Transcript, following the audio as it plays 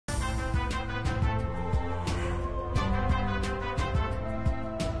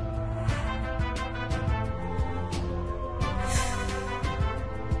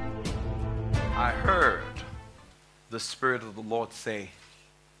Spirit of the Lord say,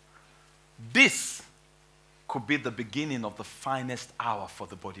 this could be the beginning of the finest hour for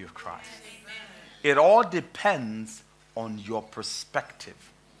the body of Christ. It all depends on your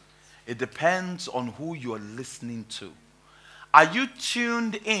perspective. It depends on who you're listening to. Are you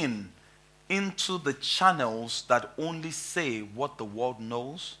tuned into the channels that only say what the world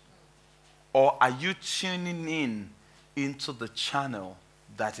knows? Or are you tuning into the channel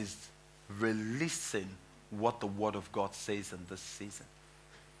that is releasing what the Word of God says in this season?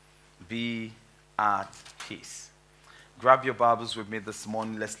 Be at peace. Grab your Bibles with me this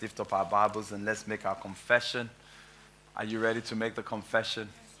morning. Let's lift up our Bibles and let's make our confession. Are you ready to make the confession?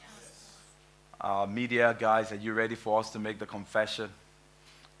 Media guys, are you ready for us to make the confession?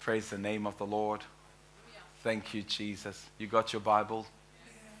 Praise the name of the Lord. Thank you, Jesus. You got your Bible?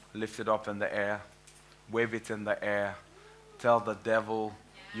 Lift it up in the air. Wave it in the air. Tell the devil,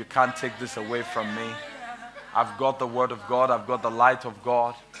 you can't take this away from me. I've got the Word of God. I've got the light of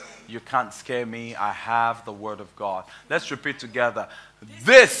God. You can't scare me. I have the Word of God. Let's repeat together.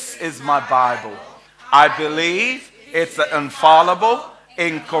 This is my Bible. I believe it's the infallible,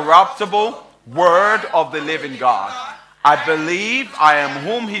 incorruptible Word of the living God. I believe I am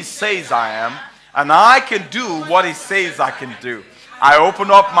whom He says I am, and I can do what He says I can do. I open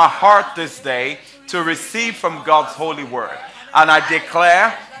up my heart this day to receive from God's holy Word, and I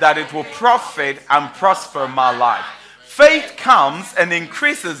declare that it will profit and prosper my life. Faith comes and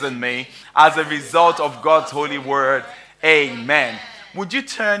increases in me as a result of God's holy Word. Amen. Would you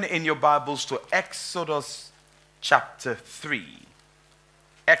turn in your Bibles to Exodus chapter 3?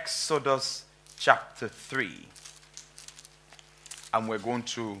 Exodus chapter 3. And we're going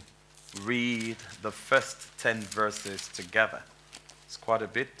to read the first 10 verses together. It's quite a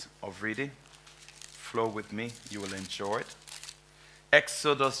bit of reading. Flow with me. You will enjoy it.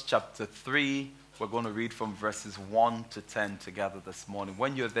 Exodus chapter 3. We're going to read from verses 1 to 10 together this morning.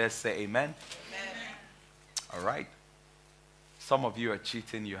 When you're there, say amen. Amen. All right. Some of you are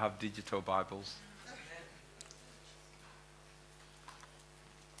cheating. You have digital Bibles.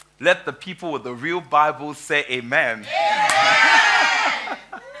 Let the people with the real Bible say amen.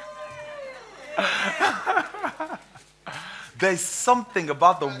 There's something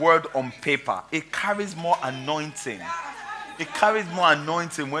about the word on paper. It carries more anointing. It carries more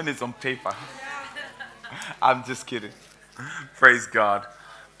anointing when it's on paper. I'm just kidding. Praise God.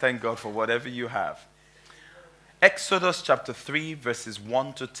 Thank God for whatever you have. Exodus chapter 3, verses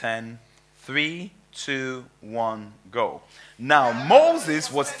 1 to 10. 3, 2, 1, go. Now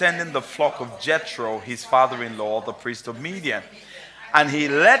Moses was tending the flock of Jethro, his father-in-law, the priest of Midian. And he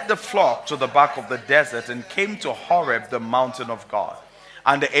led the flock to the back of the desert and came to Horeb, the mountain of God.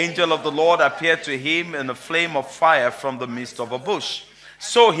 And the angel of the Lord appeared to him in a flame of fire from the midst of a bush.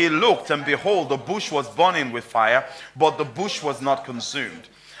 So he looked, and behold, the bush was burning with fire, but the bush was not consumed.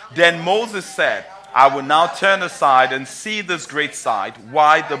 Then Moses said, I will now turn aside and see this great sight,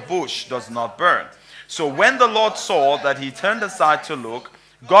 why the bush does not burn. So when the Lord saw that he turned aside to look,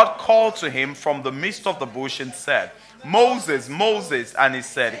 God called to him from the midst of the bush and said, Moses, Moses. And he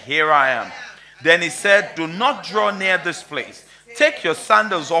said, Here I am. Then he said, Do not draw near this place. Take your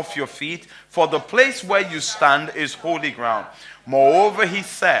sandals off your feet, for the place where you stand is holy ground. Moreover, he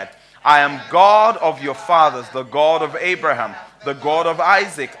said, I am God of your fathers, the God of Abraham, the God of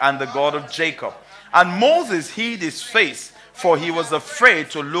Isaac, and the God of Jacob. And Moses hid his face, for he was afraid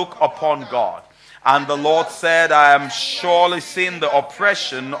to look upon God. And the Lord said, I am surely seeing the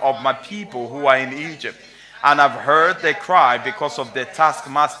oppression of my people who are in Egypt. And I've heard their cry because of their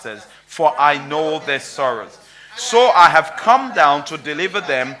taskmasters, for I know their sorrows. So I have come down to deliver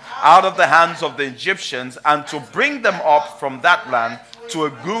them out of the hands of the Egyptians, and to bring them up from that land to a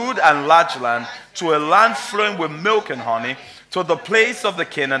good and large land, to a land flowing with milk and honey, to the place of the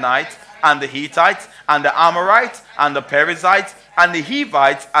Canaanites, and the Hittites, and the Amorites, and the Perizzites, and the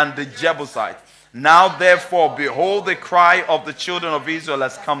Hivites, and the Jebusites. Now therefore, behold, the cry of the children of Israel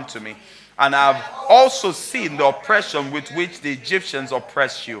has come to me. And I have also seen the oppression with which the Egyptians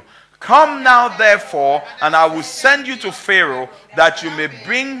oppress you. Come now, therefore, and I will send you to Pharaoh, that you may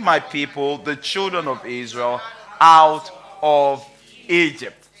bring my people, the children of Israel, out of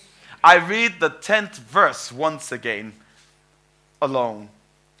Egypt. I read the 10th verse once again alone.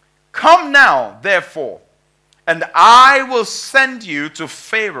 Come now, therefore, and I will send you to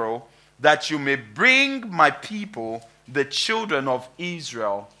Pharaoh, that you may bring my people, the children of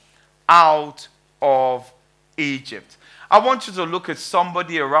Israel, out of Egypt. I want you to look at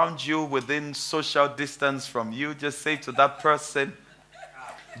somebody around you within social distance from you. Just say to that person,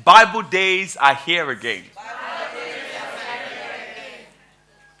 Bible days are here again.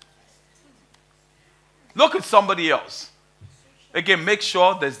 Look at somebody else. Again, make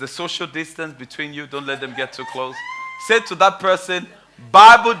sure there's the social distance between you. Don't let them get too close. Say to that person,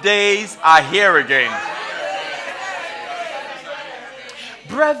 Bible days are here again.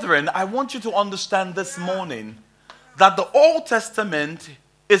 Brethren, I want you to understand this morning that the Old Testament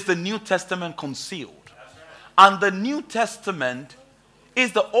is the New Testament concealed. And the New Testament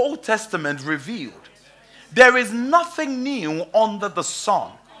is the Old Testament revealed. There is nothing new under the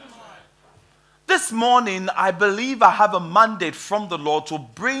sun. This morning, I believe I have a mandate from the Lord to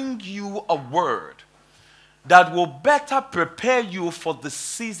bring you a word that will better prepare you for the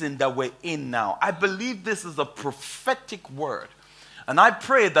season that we're in now. I believe this is a prophetic word. And I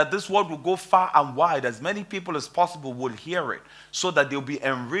pray that this word will go far and wide. As many people as possible will hear it so that they'll be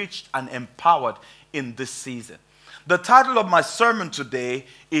enriched and empowered in this season. The title of my sermon today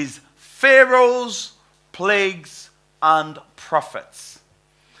is Pharaohs, Plagues, and Prophets.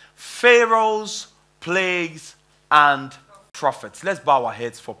 Pharaohs, plagues, and prophets. Let's bow our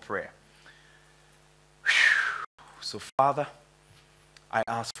heads for prayer. So, Father, I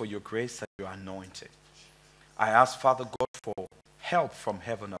ask for your grace and your anointing. I ask, Father God, for help from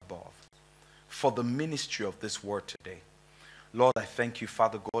heaven above, for the ministry of this word today. Lord, I thank you,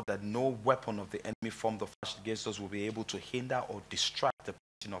 Father God, that no weapon of the enemy formed or fashioned against us will be able to hinder or distract the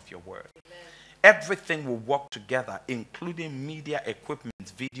preaching of your word. Amen. Everything will work together, including media equipment,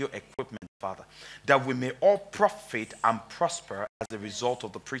 video equipment, Father, that we may all profit and prosper as a result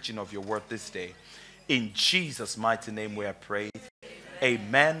of the preaching of your word this day. In Jesus' mighty name we are prayed.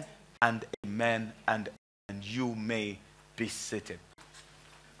 Amen and amen and you may be seated.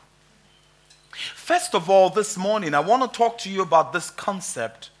 First of all, this morning, I want to talk to you about this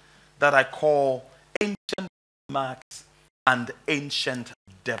concept that I call ancient landmarks and ancient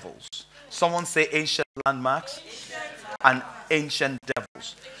devils. Someone say ancient landmarks and ancient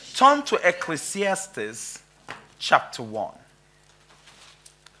devils. Turn to Ecclesiastes chapter 1.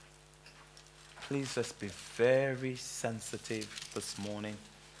 Please, let's be very sensitive this morning.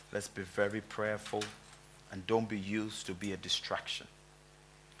 Let's be very prayerful and don't be used to be a distraction.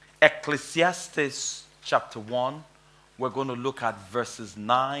 Ecclesiastes chapter 1, we're going to look at verses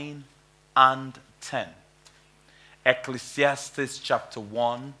 9 and 10. Ecclesiastes chapter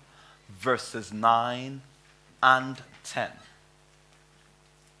 1, verses 9 and 10.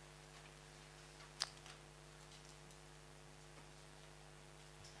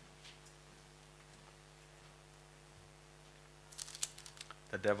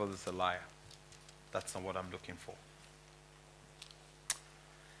 The devil is a liar. That's not what I'm looking for.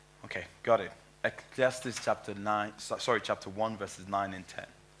 Okay, got it. Ecclesiastes chapter 1, verses 9 and 10.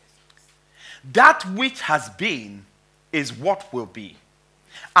 That which has been is what will be,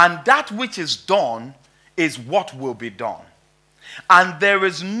 and that which is done is what will be done. And there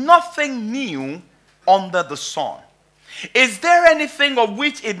is nothing new under the sun. Is there anything of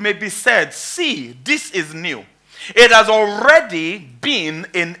which it may be said, see, this is new? It has already been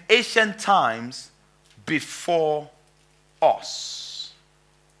in ancient times before us.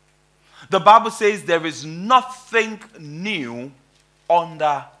 The Bible says there is nothing new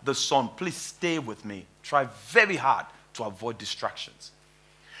under the sun. Please stay with me. Try very hard to avoid distractions.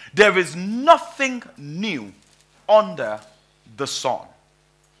 There is nothing new under the sun.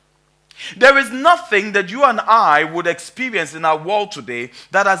 There is nothing that you and I would experience in our world today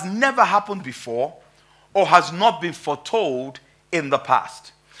that has never happened before or has not been foretold in the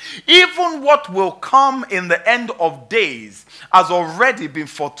past. Even what will come in the end of days has already been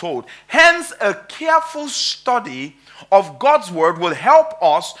foretold. Hence, a careful study of God's word will help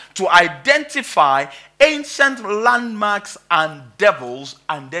us to identify ancient landmarks and devils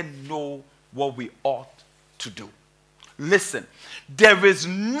and then know what we ought to do. Listen, there is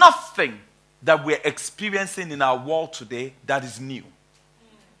nothing that we're experiencing in our world today that is new.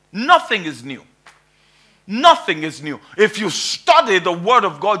 Nothing is new. Nothing is new. If you study the word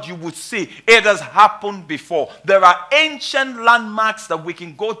of God, you would see it has happened before. There are ancient landmarks that we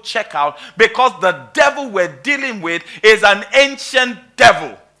can go check out because the devil we're dealing with is an ancient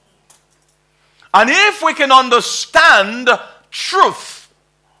devil. And if we can understand truth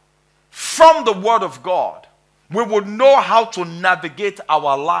from the word of God, we would know how to navigate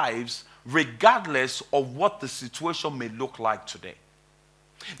our lives regardless of what the situation may look like today.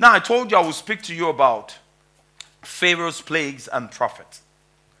 Now, I told you I will speak to you about Pharaohs, plagues, and prophets.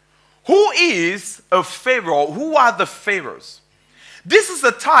 Who is a Pharaoh? Who are the Pharaohs? This is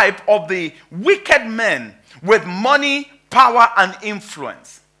a type of the wicked men with money, power, and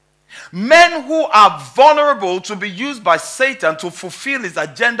influence. Men who are vulnerable to be used by Satan to fulfill his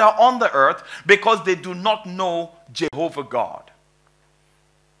agenda on the earth because they do not know Jehovah God.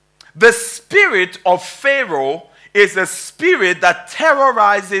 The spirit of Pharaoh is a spirit that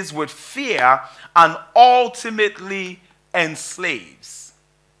terrorizes with fear and ultimately enslaves.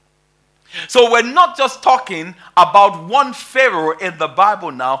 So we're not just talking about one Pharaoh in the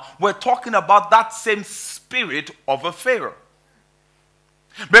Bible now. We're talking about that same spirit of a Pharaoh.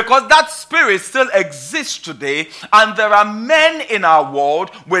 Because that spirit still exists today, and there are men in our world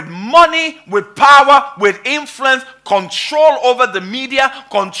with money, with power, with influence, control over the media,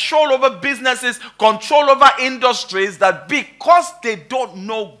 control over businesses, control over industries, that because they don't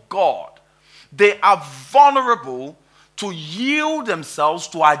know God, they are vulnerable to yield themselves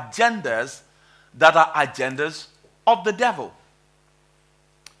to agendas that are agendas of the devil.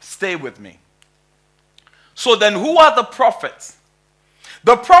 Stay with me. So then, who are the prophets?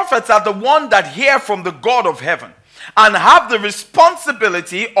 The prophets are the ones that hear from the God of heaven and have the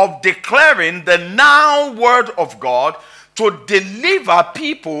responsibility of declaring the now word of God to deliver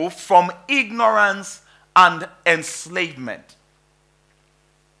people from ignorance and enslavement.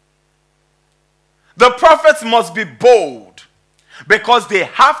 The prophets must be bold because they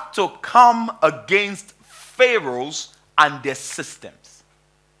have to come against Pharaohs and their systems.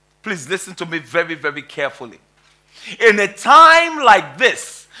 Please listen to me very, very carefully. In a time like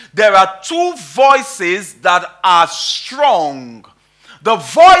this, there are two voices that are strong. The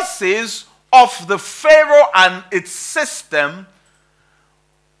voices of the Pharaoh and its system,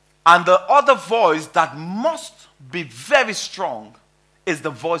 and the other voice that must be very strong is the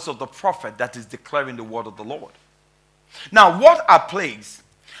voice of the prophet that is declaring the word of the Lord. Now, what are plagues?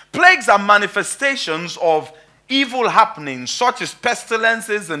 Plagues are manifestations of evil happenings, such as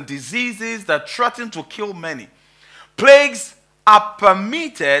pestilences and diseases that threaten to kill many. Plagues are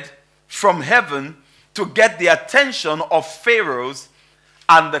permitted from heaven to get the attention of Pharaohs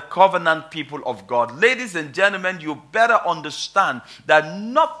and the covenant people of God. Ladies and gentlemen, you better understand that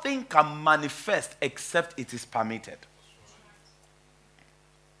nothing can manifest except it is permitted.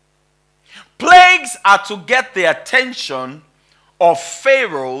 Plagues are to get the attention of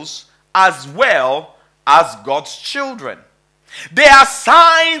Pharaohs as well as God's children. They are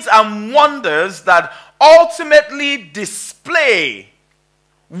signs and wonders that ultimately display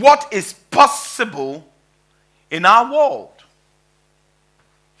what is possible in our world.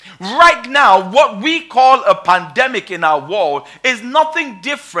 Right now, what we call a pandemic in our world is nothing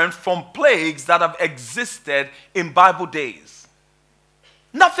different from plagues that have existed in Bible days.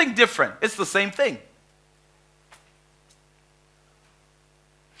 Nothing different. It's the same thing.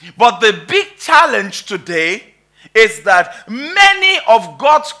 But the big challenge today is that many of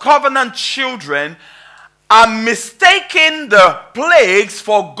God's covenant children are mistaking the plagues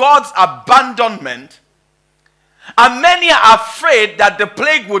for God's abandonment, and many are afraid that the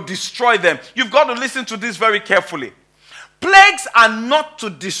plague will destroy them. You've got to listen to this very carefully. Plagues are not to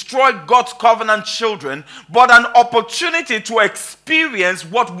destroy God's covenant children, but an opportunity to experience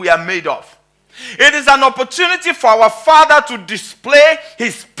what we are made of. It is an opportunity for our Father to display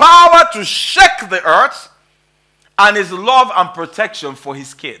His power to shake the earth and His love and protection for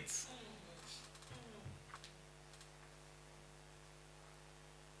His kids.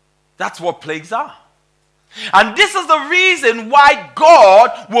 That's what plagues are. And this is the reason why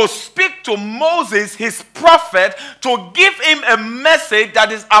God will speak to Moses, his prophet, to give him a message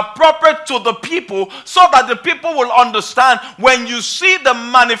that is appropriate to the people, so that the people will understand when you see the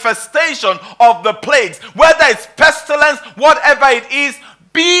manifestation of the plagues, whether it's pestilence, whatever it is,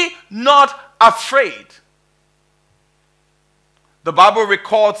 be not afraid. The Bible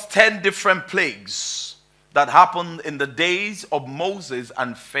records 10 different plagues that happened in the days of Moses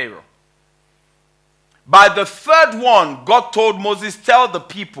and Pharaoh. By the third one, God told Moses, tell the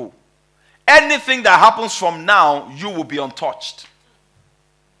people, anything that happens from now, you will be untouched.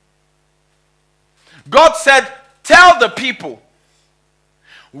 God said, tell the people,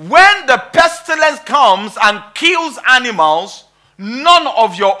 when the pestilence comes and kills animals, none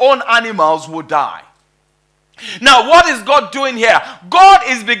of your own animals will die. Now, what is God doing here? God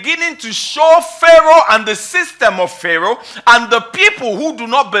is beginning to show Pharaoh and the system of Pharaoh and the people who do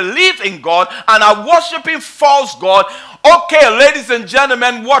not believe in God and are worshiping false God. Okay, ladies and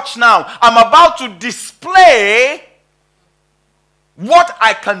gentlemen, watch now. I'm about to display what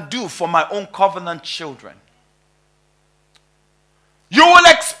I can do for my own covenant children. You will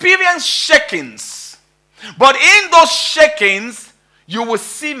experience shakings, but in those shakings, you will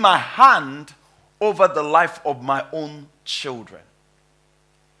see my hand over the life of my own children.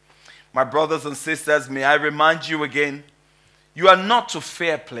 My brothers and sisters, may I remind you again, you are not to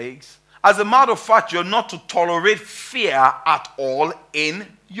fear plagues. As a matter of fact, you're not to tolerate fear at all in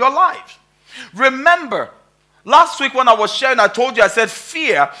your life. Remember Last week when I was sharing, I told you, I said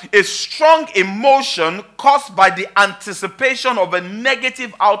fear is strong emotion caused by the anticipation of a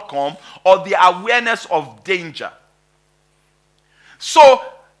negative outcome or the awareness of danger. So,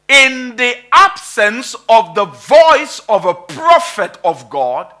 in the absence of the voice of a prophet of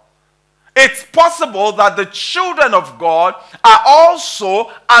God, it's possible that the children of God are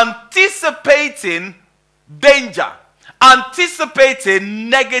also anticipating danger, anticipating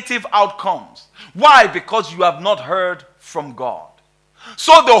negative outcomes. Why? Because you have not heard from God.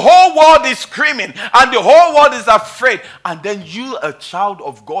 So the whole world is screaming and the whole world is afraid. And then you, a child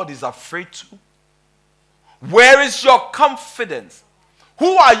of God, is afraid too. Where is your confidence?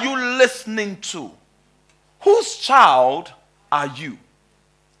 Who are you listening to? Whose child are you?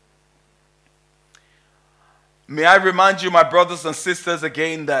 May I remind you, my brothers and sisters,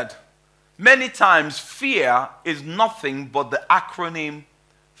 again that many times fear is nothing but the acronym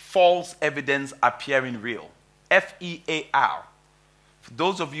false evidence appearing real. F-E-A-R. For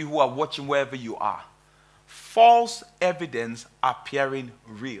those of you who are watching wherever you are, false evidence appearing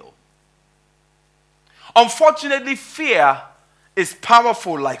real. Unfortunately, fear is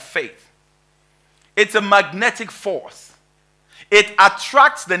powerful like faith. It's a magnetic force. It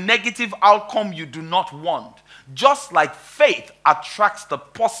attracts the negative outcome you do not want, just like faith attracts the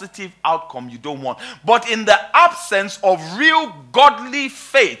positive outcome you don't want. But in the absence of real godly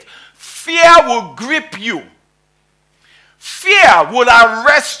faith, fear will grip you. Fear will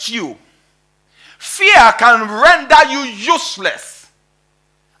arrest you. Fear can render you useless,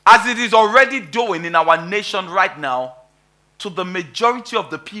 as it is already doing in our nation right now to the majority of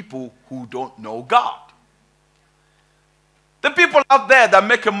the people who don't know God. The people out there that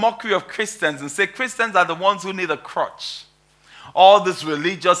make a mockery of Christians and say Christians are the ones who need a crutch. All these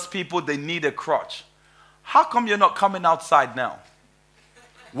religious people, they need a crutch. How come you're not coming outside now?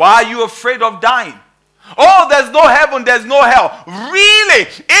 Why are you afraid of dying? Oh, there's no heaven, there's no hell. Really?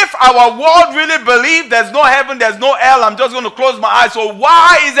 If our world really believed there's no heaven, there's no hell, I'm just going to close my eyes. So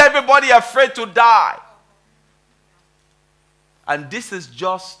why is everybody afraid to die? And this is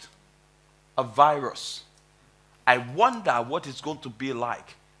just a virus. I wonder what it's going to be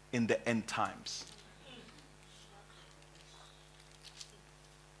like in the end times.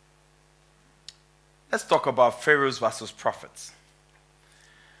 Let's talk about Pharaohs versus prophets.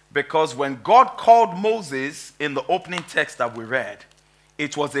 Because when God called Moses in the opening text that we read,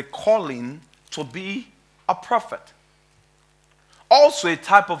 it was a calling to be a prophet. Also a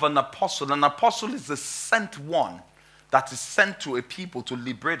type of an apostle. An apostle is the sent one that is sent to a people to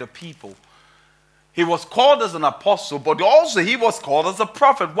liberate a people. He was called as an apostle, but also he was called as a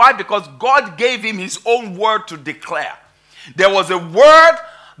prophet. Why? Because God gave him his own word to declare. There was a word,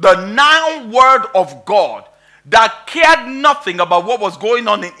 the noun word of God, that cared nothing about what was going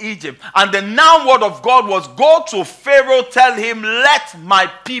on in Egypt. And the noun word of God was, go to Pharaoh, tell him, let my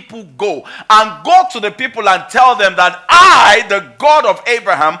people go. And go to the people and tell them that I, the God of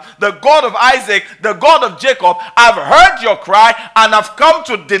Abraham, the God of Isaac, the God of Jacob, I've heard your cry and I've come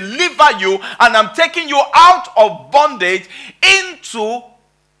to deliver you, and I'm taking you out of bondage into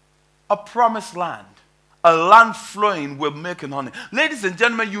a promised land. A land flowing with milk and honey. Ladies and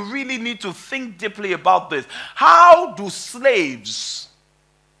gentlemen, you really need to think deeply about this. How do slaves,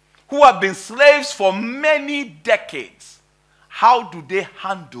 who have been slaves for many decades, how do they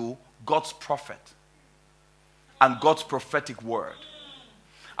handle God's prophet and God's prophetic word?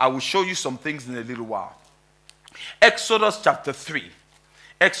 I will show you some things in a little while. Exodus chapter 3.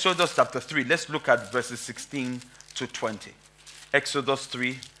 Exodus chapter 3. Let's look at verses 16 to 20. Exodus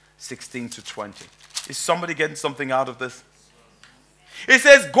 3, 16 to 20. Is somebody getting something out of this? It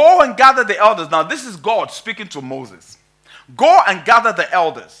says, go and gather the elders. Now, this is God speaking to Moses. Go and gather the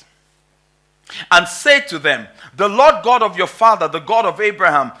elders and say to them, the Lord God of your father, the God of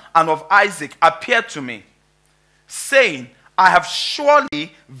Abraham and of Isaac, appeared to me, saying, I have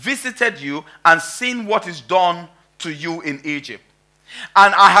surely visited you and seen what is done to you in Egypt.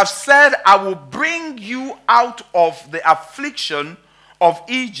 And I have said, I will bring you out of the affliction of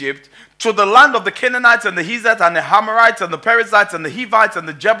Egypt to the land of the Canaanites and the Hittites and the Amorites and the Perizzites and the Hivites and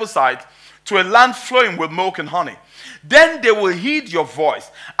the Jebusites, to a land flowing with milk and honey. Then they will heed your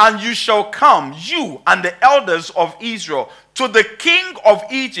voice, and you shall come, you and the elders of Israel, to the king of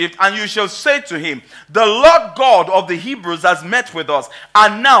Egypt, and you shall say to him, the Lord God of the Hebrews has met with us,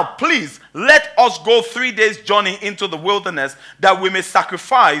 and now please let us go 3 days' journey into the wilderness, that we may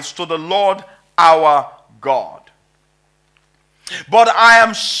sacrifice to the Lord our God. But I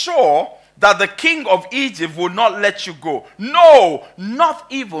am sure that the king of Egypt will not let you go. No, not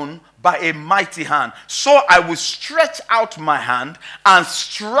even by a mighty hand. So I will stretch out my hand and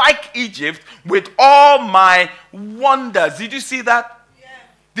strike Egypt with all my wonders. Did you see that? Yeah.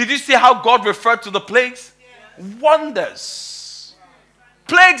 Did you see how God referred to the plagues? Yeah. Wonders.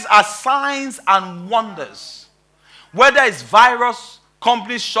 Plagues are signs and wonders. Whether it's virus,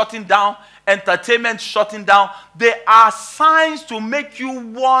 companies shutting down, entertainment shutting down, they are signs to make you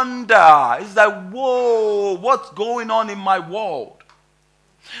wonder. It's like, whoa, what's going on in my world?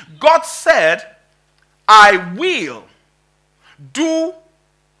 God said, I will do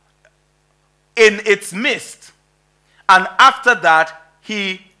in its midst, and after that,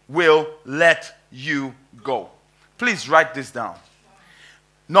 he will let you go. Please write this down.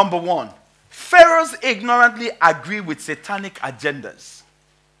 Number one, Pharaohs ignorantly agree with satanic agendas.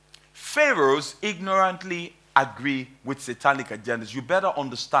 Pharaohs ignorantly agree with satanic agendas. You better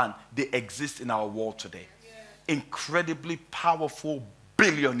understand they exist in our world today. Yeah. Incredibly powerful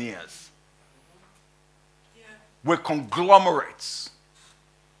billionaires. Yeah. With conglomerates.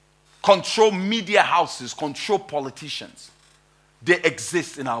 Control media houses, control politicians. They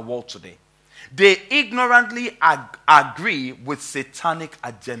exist in our world today. They ignorantly agree with satanic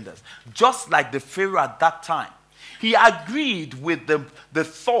agendas. Just like the Pharaoh at that time. He agreed with the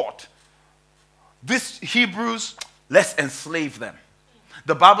thought, these Hebrews, let's enslave them.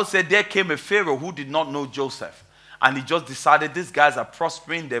 The Bible said there came a Pharaoh who did not know Joseph. And he just decided these guys are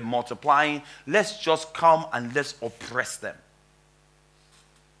prospering, they're multiplying. Let's just come and let's oppress them.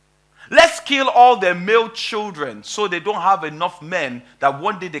 Let's kill all their male children so they don't have enough men that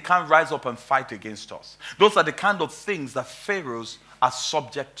one day they can't rise up and fight against us. Those are the kind of things that Pharaohs are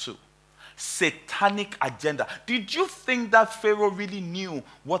subject to. Satanic agenda. Did you think that Pharaoh really knew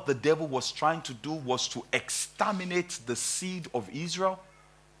what the devil was trying to do was to exterminate the seed of Israel?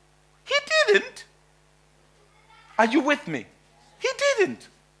 He didn't. Are you with me? He didn't.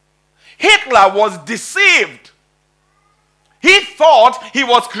 Hitler was deceived. He thought he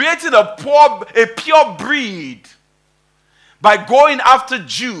was creating a pure breed by going after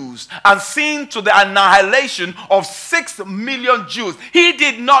Jews and seeing to the annihilation of 6 million Jews. He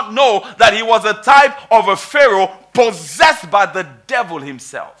did not know that he was a type of a Pharaoh possessed by the devil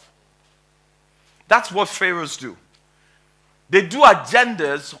himself. That's what Pharaohs do. They do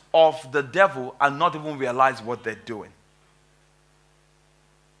agendas of the devil and not even realize what they're doing.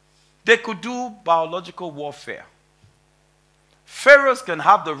 They could do biological warfare. Pharaohs can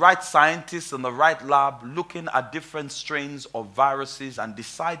have the right scientists in the right lab looking at different strains of viruses and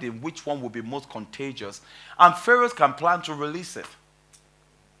deciding which one will be most contagious. And Pharaohs can plan to release it.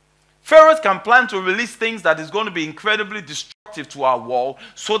 Pharaohs can plan to release things that is going to be incredibly destructive to our world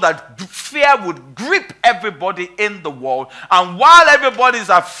so that fear would grip everybody in the world. And while everybody is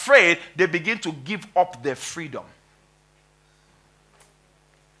afraid, they begin to give up their freedom.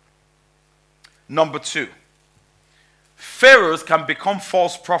 Number two. Pharaohs can become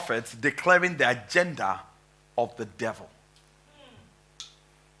false prophets declaring the agenda of the devil.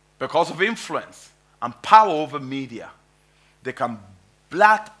 Because of influence and power over media, they can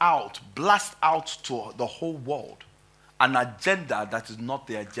blast out to the whole world an agenda that is not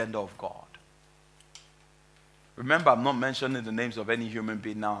the agenda of God. Remember, I'm not mentioning the names of any human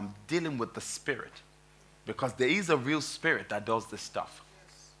being now. I'm dealing with the spirit. Because there is a real spirit that does this stuff.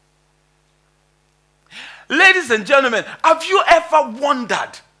 Ladies and gentlemen, have you ever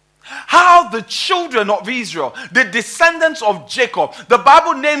wondered how the children of Israel, the descendants of Jacob, the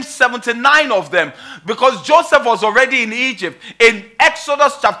Bible names 79 of them because Joseph was already in Egypt in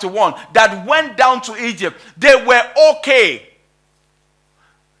Exodus chapter 1 that went down to Egypt. They were okay.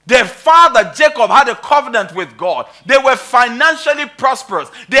 Their father Jacob had a covenant with God. They were financially prosperous.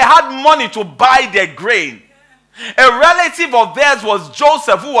 They had money to buy their grain. A relative of theirs was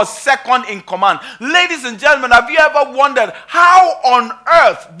Joseph, who was second in command. Ladies and gentlemen, have you ever wondered how on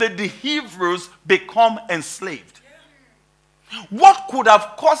earth did the Hebrews become enslaved? What could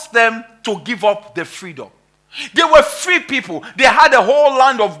have caused them to give up their freedom? They were free people. They had a whole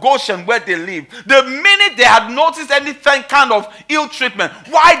land of Goshen where they lived. The minute they had noticed any kind of ill treatment,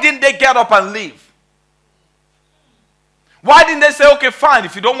 why didn't they get up and leave? Why didn't they say, okay, fine,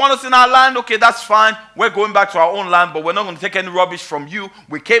 if you don't want us in our land, okay, that's fine. We're going back to our own land, but we're not going to take any rubbish from you.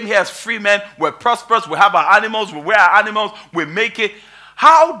 We came here as free men. We're prosperous. We have our animals. We wear our animals. We make it.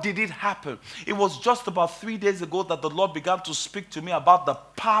 How did it happen? It was just about 3 days ago that the Lord began to speak to me about the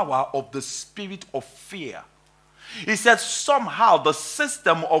power of the spirit of fear. He said somehow the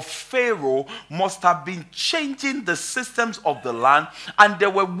system of Pharaoh must have been changing the systems of the land, and there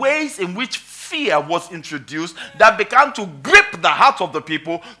were ways in which fear was introduced that began to grip the heart of the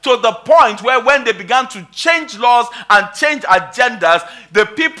people to the point where when they began to change laws and change agendas, the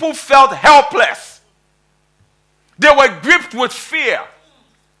people felt helpless. They were gripped with fear.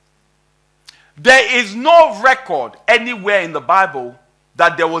 There is no record anywhere in the Bible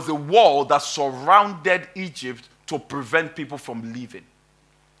that there was a wall that surrounded Egypt to prevent people from leaving.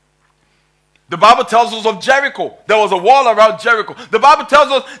 The Bible tells us of Jericho. There was a wall around Jericho. The Bible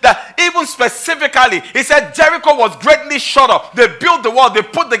tells us that even specifically, it said Jericho was greatly shut up. They built the wall, they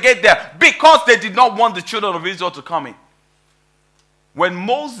put the gate there because they did not want the children of Israel to come in. When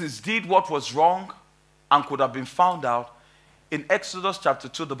Moses did what was wrong and could have been found out, in Exodus chapter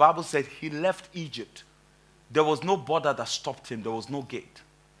 2, the Bible said he left Egypt. There was no border that stopped him. There was no gate.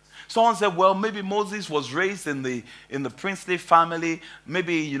 Someone said, well, maybe Moses was raised in the princely family.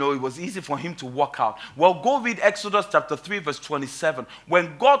 Maybe, it was easy for him to walk out. Well, go read Exodus chapter 3, verse 27.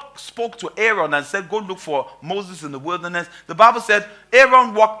 When God spoke to Aaron and said, go look for Moses in the wilderness, the Bible said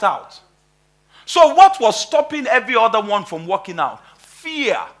Aaron walked out. So what was stopping every other one from walking out?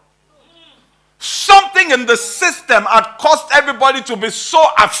 Fear. Something in the system had caused everybody to be so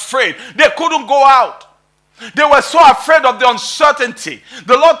afraid they couldn't go out. They were so afraid of the uncertainty.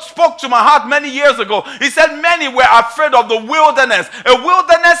 The Lord spoke to my heart many years ago. He said many were afraid of the wilderness. A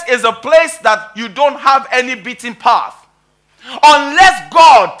wilderness is a place that you don't have any beaten path. Unless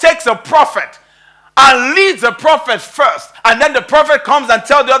God takes a prophet and leads a prophet first, and then the prophet comes and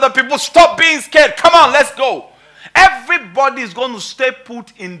tells the other people, stop being scared. Come on, let's go. Everybody is going to stay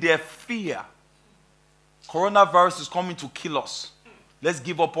put in their fear. Coronavirus is coming to kill us. Let's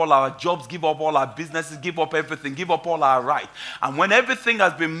give up all our jobs, give up all our businesses, give up everything, give up all our rights. And when everything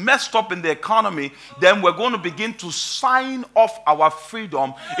has been messed up in the economy, then we're going to begin to sign off our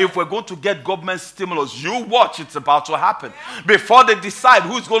freedom if we're going to get government stimulus. You watch, it's about to happen. Before they decide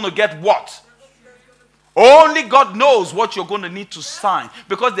who's going to get what. Only God knows what you're going to need to sign,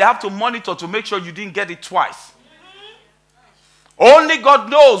 because they have to monitor to make sure you didn't get it twice. Only God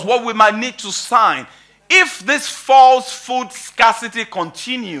knows what we might need to sign. If this false food scarcity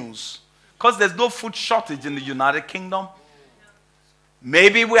continues, because there's no food shortage in the United Kingdom,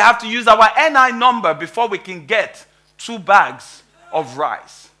 maybe we have to use our NI number before we can get 2 bags of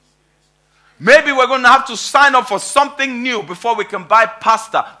rice. Maybe we're going to have to sign up for something new before we can buy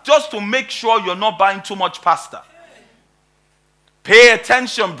pasta, just to make sure you're not buying too much pasta. Pay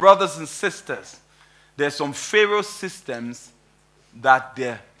attention, brothers and sisters. There's some Pharaoh systems that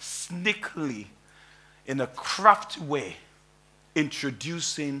they're sneakily, in a crafty way,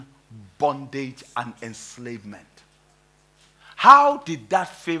 introducing bondage and enslavement. How did that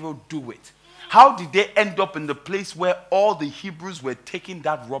Pharaoh do it? How did they end up in the place where all the Hebrews were taking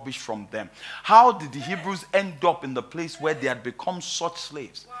that rubbish from them? How did the Hebrews end up in the place where they had become such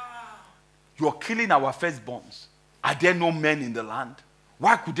slaves? You're killing our firstborns. Are there no men in the land?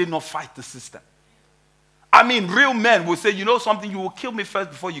 Why could they not fight the system? I mean, real men will say, you know something, you will kill me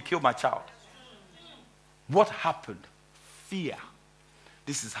first before you kill my child. What happened? Fear.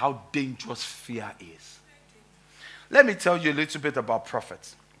 This is how dangerous fear is. Let me tell you a little bit about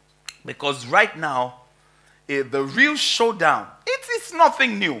prophets. Because right now, the real showdown, it is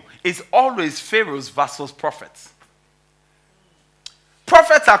nothing new. It's always Pharaohs versus prophets.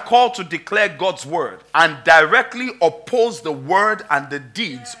 Prophets are called to declare God's word and directly oppose the word and the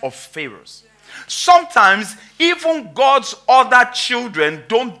deeds of Pharaohs. Sometimes, even God's other children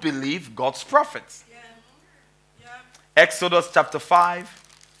don't believe God's prophets. Exodus chapter 5,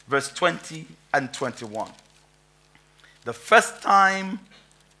 verse 20 and 21. The first time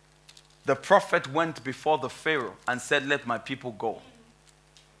the prophet went before the Pharaoh and said, let my people go,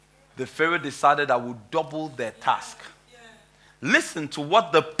 the Pharaoh decided I would double their task. Listen to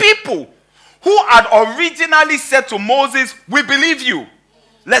what the people who had originally said to Moses, we believe you,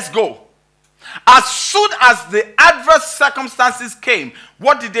 let's go. As soon as the adverse circumstances came,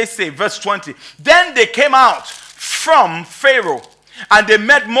 what did they say? Verse 20. Then they came out from Pharaoh, and they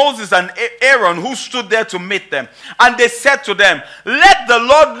met Moses and Aaron, who stood there to meet them. And they said to them, let the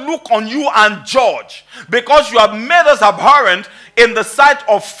Lord look on you and judge, because you have made us abhorrent in the sight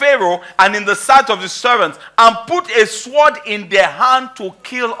of Pharaoh and in the sight of his servants, and put a sword in their hand to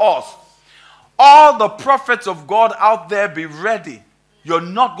kill us. All the prophets of God out there, be ready. You're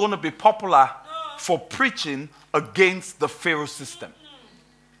not going to be popular for preaching against the Pharaoh system.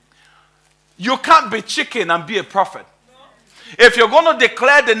 You can't be chicken and be a prophet. If you're going to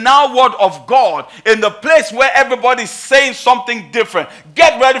declare the now word of God in the place where everybody's saying something different,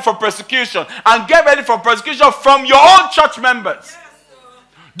 get ready for persecution. And get ready for persecution from your own church members.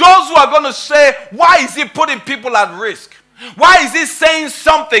 Those who are going to say, why is he putting people at risk? Why is he saying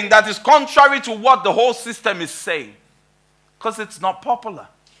something that is contrary to what the whole system is saying? Because it's not popular.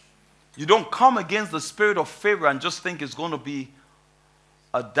 You don't come against the spirit of Pharaoh and just think it's going to be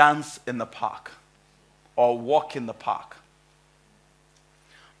a dance in the park or walk in the park.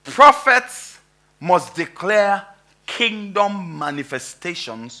 Prophets must declare kingdom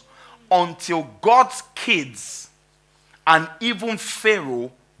manifestations until God's kids and even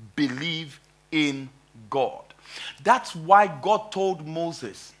Pharaoh believe in God. That's why God told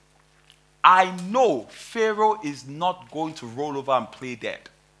Moses, I know Pharaoh is not going to roll over and play dead.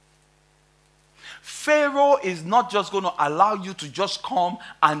 Pharaoh is not just going to allow you to just come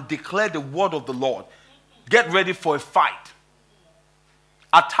and declare the word of the Lord. Get ready for a fight.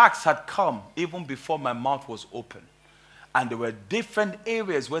 Attacks had come even before my mouth was open. And there were different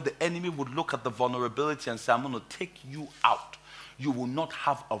areas where the enemy would look at the vulnerability and say, I'm going to take you out. You will not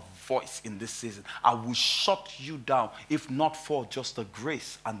have a voice in this season. I will shut you down, if not for just the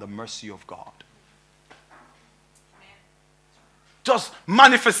grace and the mercy of God. Just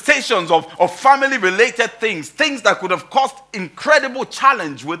manifestations of family-related things. Things that could have caused incredible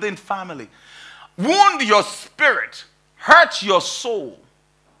challenge within family. Wound your spirit. Hurt your soul.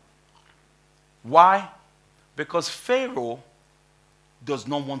 Why? Because Pharaoh does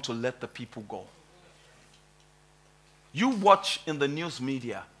not want to let the people go. You watch in the news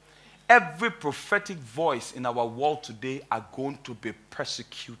media, every prophetic voice in our world today are going to be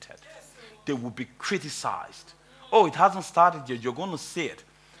persecuted. They will be criticized. Oh, it hasn't started yet. You're going to see it.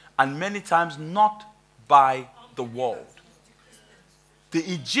 And many times not by the world. The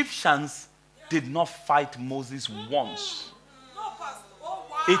Egyptians did not fight Moses once.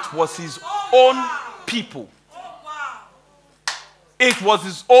 It was his own people. It was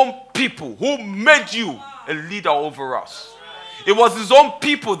his own people who made you a leader over us. It was his own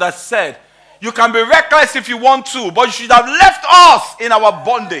people that said, you can be reckless if you want to, but you should have left us in our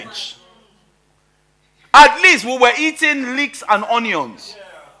bondage. At least we were eating leeks and onions.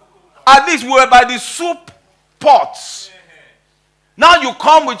 At least we were by the soup pots. Now you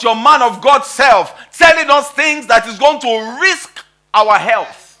come with your man of God self, telling us things that is going to risk our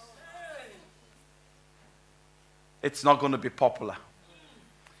health. It's not going to be popular.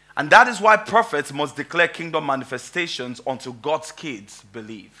 And that is why prophets must declare kingdom manifestations until God's kids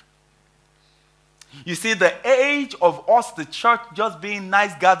believe. You see, the age of us, the church, just being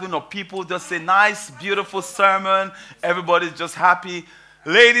nice gathering of people, just say nice, beautiful sermon, everybody's just happy.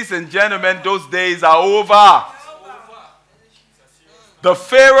 Ladies and gentlemen, those days are over. The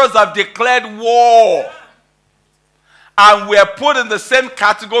Pharaohs have declared war. And we are put in the same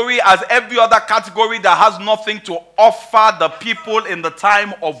category as every other category that has nothing to offer the people in the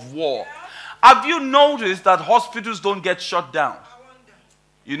time of war. Have you noticed that hospitals don't get shut down?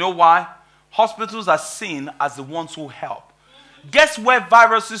 You know why? Hospitals are seen as the ones who help. Guess where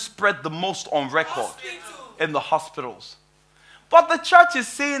viruses spread the most on record? In the hospitals. But the church is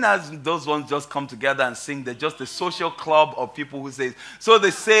seen as those ones just come together and sing. They're just a social club of people who say, so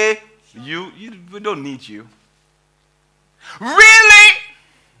they say, we don't need you. Really?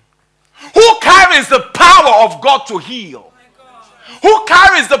 Who carries the power of God to heal? Who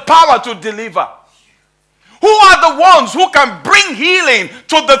carries the power to deliver? Who are the ones who can bring healing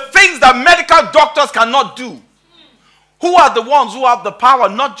to the things that medical doctors cannot do? Who are the ones who have the power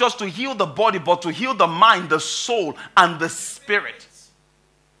not just to heal the body, but to heal the mind, the soul, and the spirit?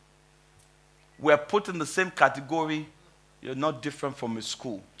 We're put in the same category. You're not different from a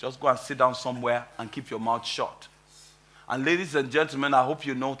school. Just go and sit down somewhere and keep your mouth shut. And ladies and gentlemen, I hope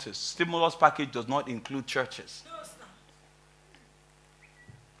you notice, stimulus package does not include churches.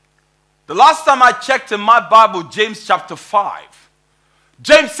 The last time I checked in my Bible, James chapter 5,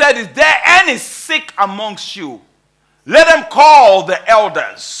 James said, is there any sick amongst you? Let them call the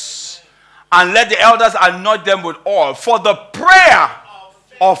elders, and let the elders anoint them with oil. For the prayer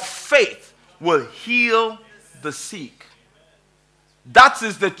of faith will heal the sick. That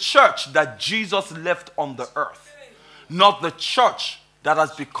is the church that Jesus left on the earth. Not the church that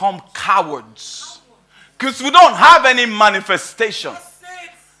has become cowards. Because we don't have any manifestation.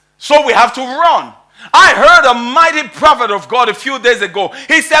 So we have to run. I heard a mighty prophet of God a few days ago.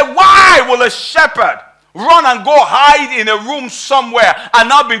 He said, why will a shepherd run and go hide in a room somewhere and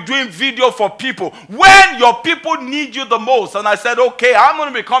now be doing video for people when your people need you the most? And I said, okay, I'm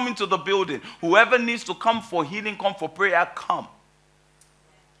going to be coming to the building. Whoever needs to come for healing, come for prayer, come.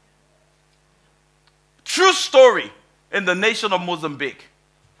 True story. in the nation of Mozambique.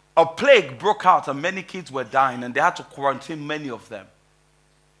 A plague broke out and many kids were dying, and they had to quarantine many of them.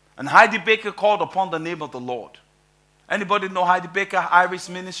 And Heidi Baker called upon the name of the Lord. Anybody know Heidi Baker, Irish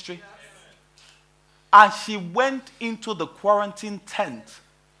ministry? And she went into the quarantine tent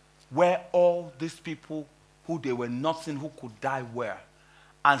where all these people who they were nursing who could die were,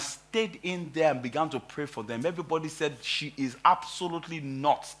 and stayed in there and began to pray for them. Everybody said she is absolutely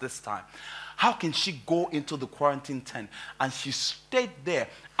nuts this time. How can she go into the quarantine tent? And she stayed there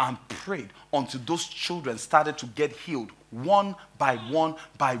and prayed until those children started to get healed one by one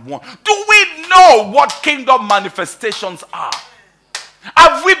by one. Do we know what kingdom manifestations are?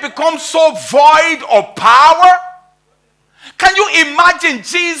 Have we become so void of power? Can you imagine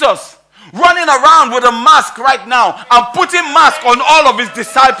Jesus running around with a mask right now and putting mask on all of his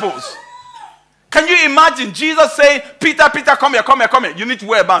disciples? Can you imagine Jesus saying, Peter, Peter, come here, come here, come here. You need to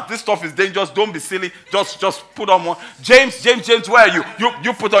wear a mask. This stuff is dangerous. Don't be silly. Just put on one. James, where are you?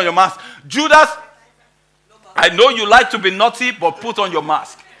 You put on your mask. Judas, I know you like to be naughty, but put on your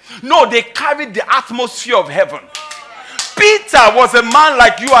mask. No, they carried the atmosphere of heaven. Peter was a man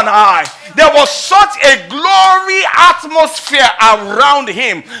like you and I. There was such a glory atmosphere around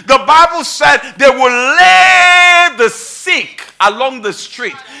him. The Bible said they will lay the sick along the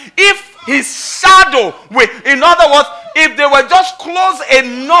street. If his shadow, in other words, if they were just close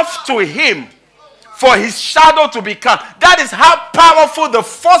enough to him for his shadow to be cast, that is how powerful the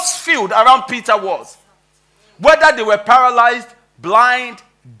force field around Peter was. Whether they were paralyzed, blind,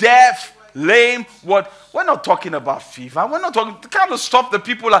 deaf, lame, what? We're not talking about fever. We're not talking, kind of stuff that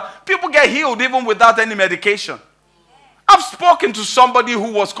people get healed even without any medication. I've spoken to somebody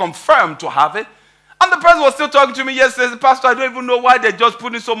who was confirmed to have it, and the person was still talking to me yesterday. Pastor, I don't even know why they're just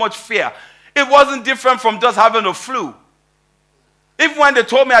putting so much fear. It wasn't different from just having a flu. Even when they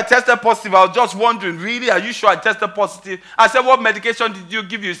told me I tested positive, I was just wondering, really, are you sure I tested positive? I said, what medication did you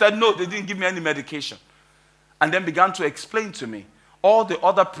give you? He said, no, they didn't give me any medication. And then began to explain to me all the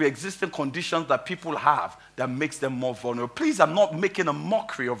other pre-existing conditions that people have that makes them more vulnerable. Please, I'm not making a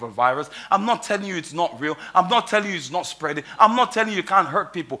mockery of a virus. I'm not telling you it's not real. I'm not telling you it's not spreading. I'm not telling you can't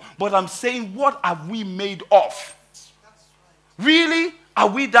hurt people. But I'm saying, what are we made of? Really? Are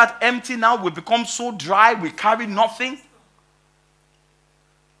we that empty now? We become so dry, we carry nothing?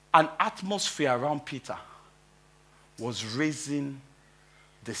 An atmosphere around Peter was raising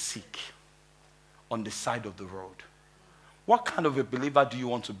the sick on the side of the road. What kind of a believer do you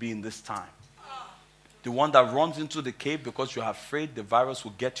want to be in this time? The one that runs into the cave because you're afraid the virus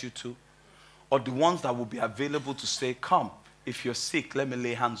will get you to? Or the ones that will be available to say, come, if you're sick, let me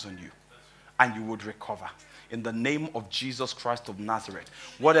lay hands on you, and you would recover. In the name of Jesus Christ of Nazareth,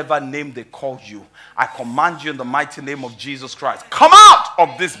 whatever name they call you, I command you in the mighty name of Jesus Christ, come out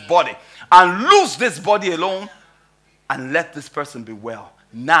of this body and lose this body alone and let this person be well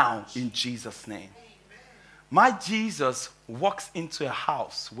now in Jesus' name. My Jesus walks into a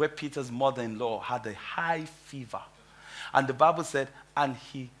house where Peter's mother-in-law had a high fever. And the Bible said, and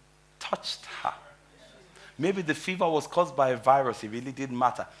he touched her. Maybe the fever was caused by a virus. It really didn't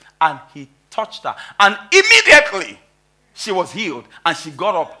matter. And he touched her. And immediately, she was healed. And she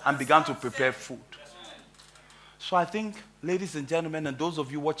got up and began to prepare food. So I think, ladies and gentlemen, and those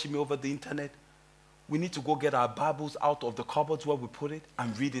of you watching me over the internet, we need to go get our Bibles out of the cupboards where we put it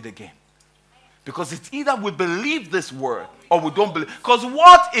and read it again. Because it's either we believe this word or we don't believe. Because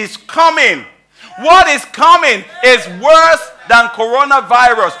what is coming is worse than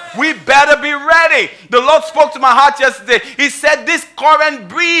coronavirus. We better be ready. The Lord spoke to my heart yesterday. He said this current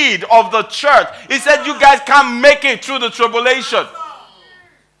breed of the church, he said you guys can't make it through the tribulation.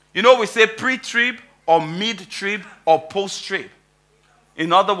 You know, we say pre-trib or mid-trib or post-trib.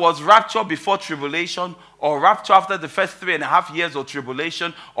 In other words, rapture before tribulation, or rapture after the first 3.5 years of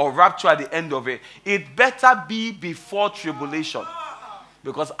tribulation, or rapture at the end of it. It better be before tribulation.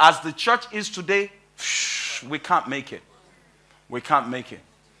 Because as the church is today, we can't make it. We can't make it.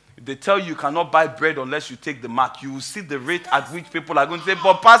 If they tell you cannot buy bread unless you take the mark, you will see the rate at which people are going to say,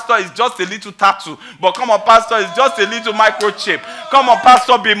 but pastor, it's just a little tattoo. But come on, pastor, it's just a little microchip. Come on,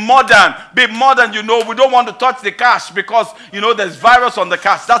 pastor, be modern. Be modern, you know. We don't want to touch the cash because, you know, there's virus on the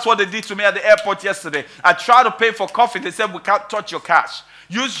cash. That's what they did to me at the airport yesterday. I tried to pay for coffee. They said, we can't touch your cash.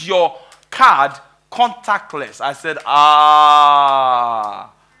 Use your card contactless. I said, I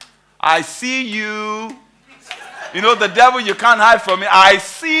see you. You know, the devil, you can't hide from me. I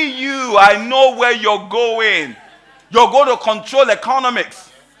see you. I know where you're going. You're going to control economics.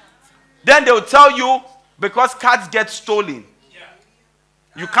 Then they'll tell you, because cards get stolen.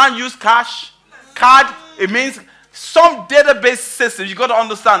 You can't use cash. Card, it means some database system. You got to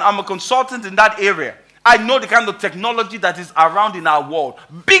understand, I'm a consultant in that area. I know the kind of technology that is around in our world.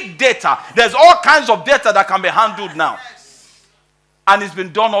 Big data. There's all kinds of data that can be handled now. And it's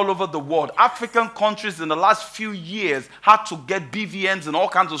been done all over the world. African countries in the last few years had to get BVNs and all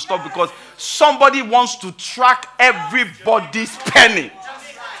kinds of stuff because somebody wants to track everybody's penny.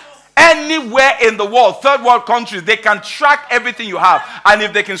 Anywhere in the world, third world countries, they can track everything you have. And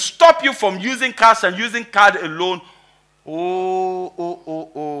if they can stop you from using cash and using card alone,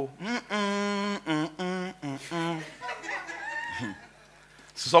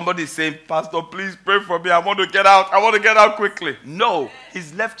 So somebody is saying, Pastor, please pray for me. I want to get out. I want to get out quickly. No,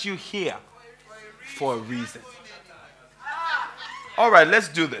 he's left you here for a reason. All right, let's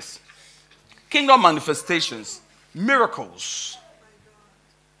do this. Kingdom manifestations, miracles,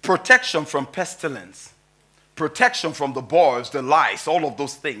 protection from pestilence, protection from the boars, the lice, all of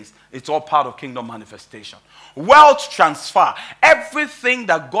those things. It's all part of kingdom manifestation. Wealth transfer. Everything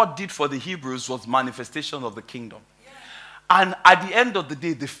that God did for the Hebrews was manifestation of the kingdom. And at the end of the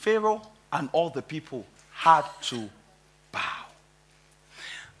day, the Pharaoh and all the people had to bow.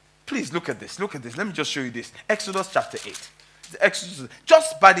 Please look at this. Look at this. Let me just show you this. Exodus chapter 8.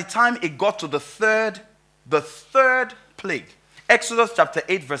 Just by the time it got to the third plague, Exodus chapter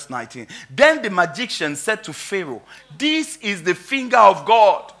 8 verse 19. Then the magician said to Pharaoh, this is the finger of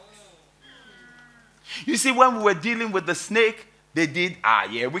God. You see, when we were dealing with the snake, they did,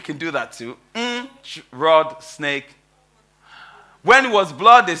 yeah, we can do that too. Rod, snake. When it was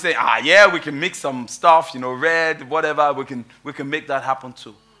blood, they say, yeah, we can mix some stuff, red, whatever, we can make that happen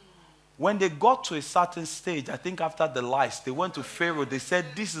too. When they got to a certain stage, I think after the lice, they went to Pharaoh, they said,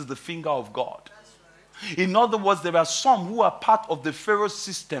 this is the finger of God. In other words, there are some who are part of the Pharaoh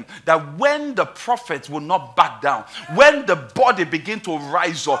system that when the prophets will not back down, when the body begin to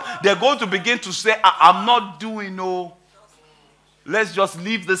rise up, they're going to begin to say, I'm not doing no. Let's just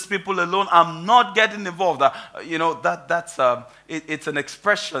leave these people alone. I'm not getting involved. It's an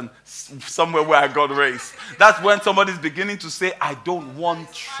expression somewhere where I got raised. That's when somebody's beginning to say, I don't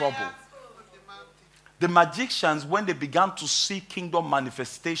want trouble. The magicians, when they began to see kingdom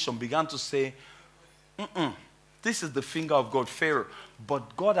manifestation, began to say, this is the finger of God, Pharaoh.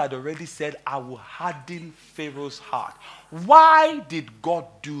 But God had already said, I will harden Pharaoh's heart. Why did God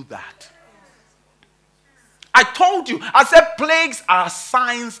do that? I told you, I said plagues are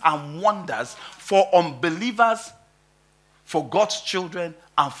signs and wonders for unbelievers, for God's children,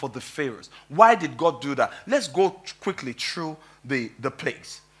 and for the Pharaohs. Why did God do that? Let's go quickly through the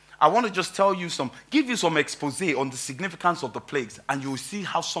plagues. I want to just give you some expose on the significance of the plagues, and you will see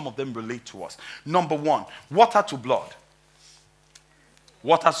how some of them relate to us. Number one, water to blood.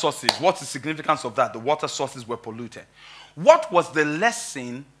 Water sources. What's the significance of that? The water sources were polluted. What was the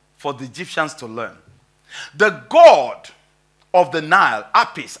lesson for the Egyptians to learn? The god of the Nile,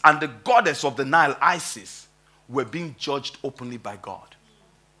 Apis, and the goddess of the Nile, Isis, were being judged openly by God.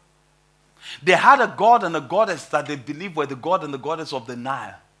 They had a god and a goddess that they believed were the god and the goddess of the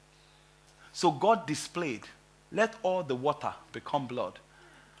Nile. So God displayed, let all the water become blood.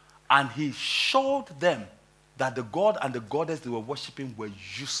 And he showed them that the god and the goddess they were worshiping were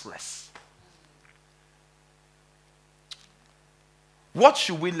useless. What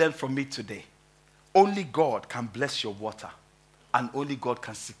should we learn from it today? Only God can bless your water, and only God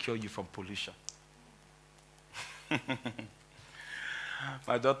can secure you from pollution.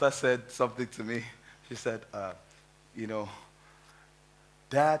 My daughter said something to me. She said,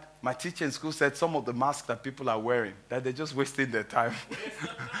 Dad, my teacher in school said some of the masks that people are wearing, that they're just wasting their time.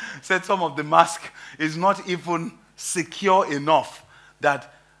 Said some of the mask is not even secure enough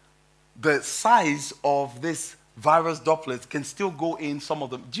that the size of this virus droplets can still go in some of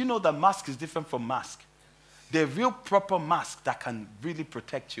them. Do you know that mask is different from mask? They're real proper masks that can really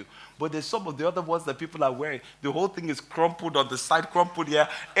protect you. But there's some of the other ones that people are wearing. The whole thing is crumpled on the side, crumpled here.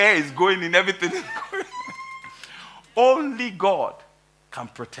 Air is going in, everything is going. Only God can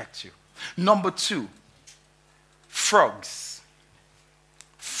protect you. Number two, frogs.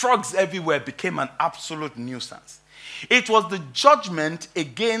 Frogs everywhere became an absolute nuisance. It was the judgment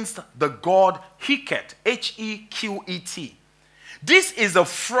against the god Heket, Heqet. This is a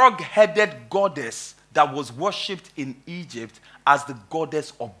frog-headed goddess that was worshipped in Egypt as the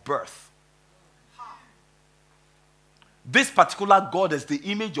goddess of birth. This particular goddess, the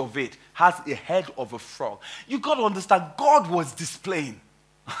image of it, has a head of a frog. You got to understand, God was displaying.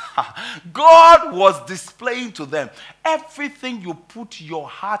 God was displaying to them everything you put your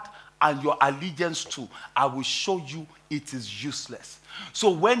heart and your allegiance to, I will show you it is useless.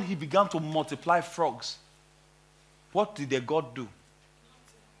 So when he began to multiply frogs, what did their God do?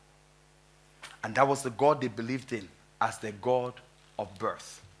 And that was the God they believed in as their God of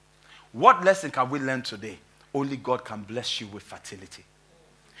birth. What lesson can we learn today? Only God can bless you with fertility.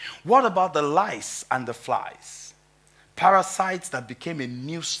 What about the lice and the flies? Parasites that became a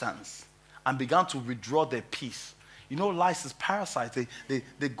nuisance and began to withdraw their peace. You know, lice is parasites.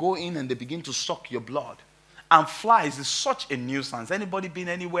 They go in and they begin to suck your blood. And flies is such a nuisance. Anybody been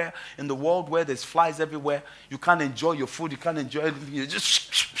anywhere in the world where there's flies everywhere? You can't enjoy your food. You can't enjoy anything. You're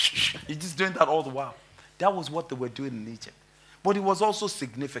just doing that all the while. That was what they were doing in Egypt. But it was also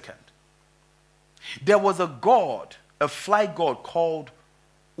significant. There was a god, a fly god called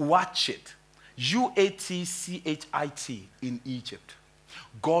Uatchit, Uatchit in Egypt.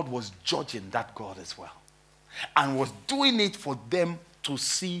 God was judging that god as well and was doing it for them to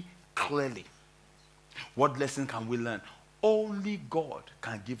see clearly. What lesson can we learn? Only God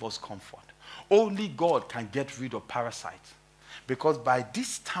can give us comfort. Only God can get rid of parasites. Because by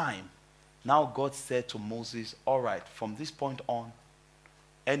this time, now God said to Moses, all right, from this point on,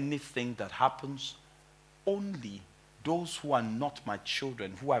 anything that happens, only those who are not my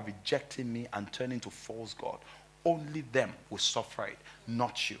children, who are rejecting me and turning to false god, only them will suffer it,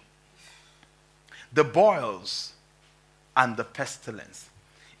 not you. The boils and the pestilence.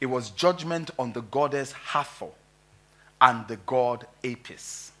 It was judgment on the goddess Hathor and the god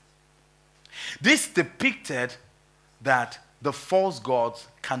Apis. This depicted that the false gods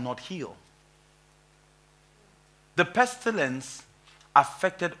cannot heal. The pestilence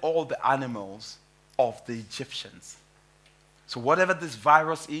affected all the animals of the Egyptians. So whatever this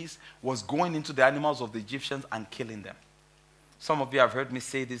virus is, was going into the animals of the Egyptians and killing them. Some of you have heard me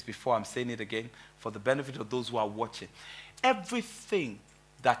say this before. I'm saying it again for the benefit of those who are watching. Everything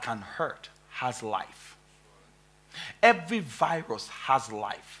that can hurt has life. Every virus has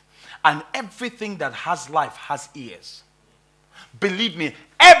life. And everything that has life has ears. Believe me,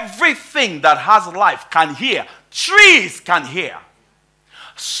 everything that has life can hear. Trees can hear.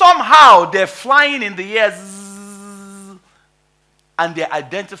 Somehow they're flying in the air and they're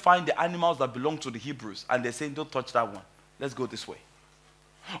identifying the animals that belong to the Hebrews. And they're saying, don't touch that one. Let's go this way.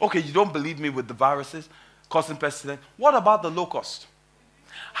 Okay, you don't believe me with the viruses causing pestilence. What about the locust?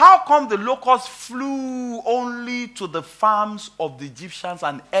 How come the locust flew only to the farms of the Egyptians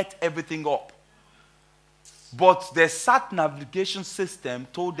and ate everything up? But their sat navigation system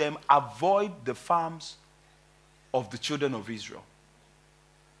told them, avoid the farms of the children of Israel.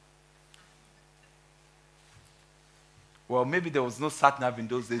 Well, maybe there was no sat nav in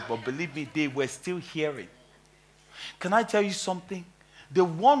those days, but believe me, they were still hearing. Can I tell you something? The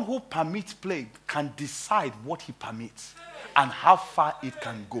one who permits plague can decide what he permits and how far it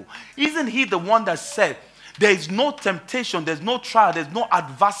can go. Isn't he the one that said, there is no temptation, there's no trial, there's no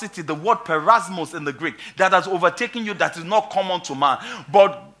adversity, the word perasmos in the Greek, that has overtaken you that is not common to man.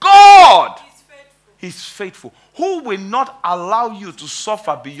 But God, He's faithful. Who will not allow you to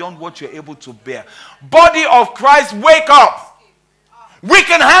suffer beyond what you're able to bear? Body of Christ, wake up. We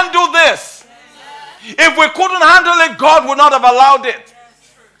can handle this. If we couldn't handle it, God would not have allowed it.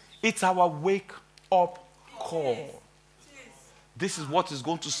 It's our wake up call. This is what is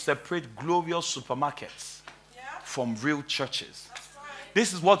going to separate glorious supermarkets from real churches.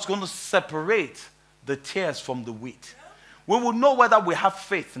 This is what's going to separate the tares from the wheat. We will know whether we have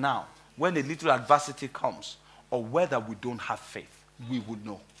faith now when a little adversity comes, or whether we don't have faith. We will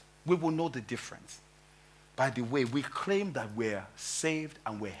know. We will know the difference. By the way, we claim that we're saved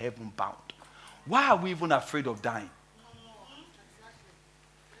and we're heaven bound. Why are we even afraid of dying?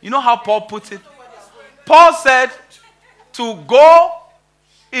 You know how Paul put it? Paul said, to go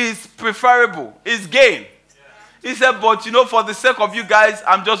is preferable, is gain. He said, but you know, for the sake of you guys,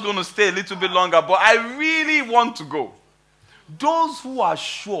 I'm just going to stay a little bit longer. But I really want to go. Those who are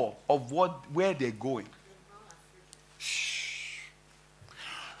sure of where they're going. Shh.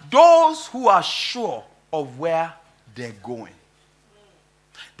 Those who are sure of where they're going.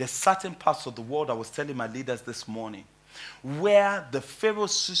 There's certain parts of the world, I was telling my leaders this morning, where the Pharaoh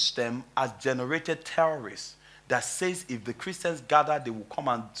system has generated terrorists that says if the Christians gather, they will come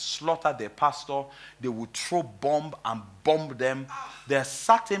and slaughter their pastor. They will throw bomb and bomb them. There are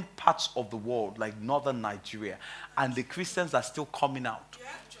certain parts of the world, like northern Nigeria, and the Christians are still coming out.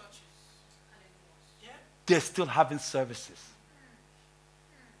 They're still having services.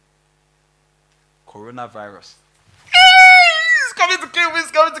 Coronavirus. It's coming to kill me.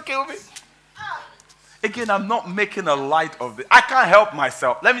 It's coming to kill me. Again, I'm not making a light of it. I can't help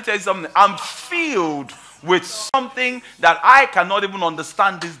myself. Let me tell you something. I'm filled with something that I cannot even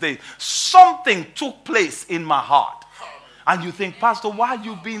understand these days. Something took place in my heart. And you think, Pastor, why are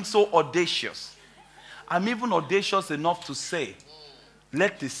you being so audacious? I'm even audacious enough to say,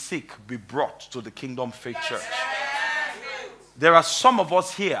 let the sick be brought to the Kingdom Faith Church. There are some of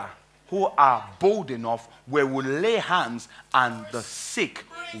us here who are bold enough where we will lay hands and the sick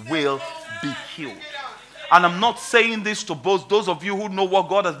will be healed. And I'm not saying this to boast. Those of you who know what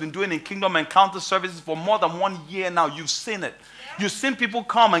God has been doing in Kingdom Encounter services for more than 1 year now, you've seen it. You've seen people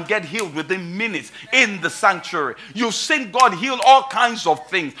come and get healed within minutes in the sanctuary. You've seen God heal all kinds of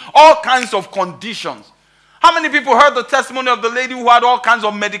things, all kinds of conditions. How many people heard the testimony of the lady who had all kinds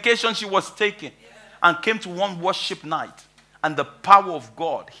of medication she was taking and came to one worship night and the power of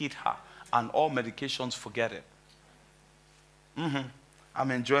God hit her and all medications forget it?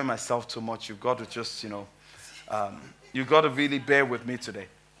 I'm enjoying myself too much. You've got to just, you've got to really bear with me today.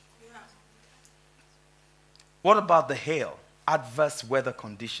 What about the hail? Adverse weather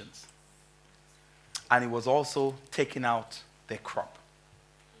conditions. And it was also taking out their crop.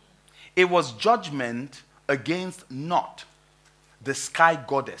 It was judgment against Nut, the sky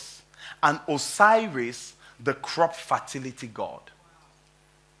goddess, and Osiris, the crop fertility god.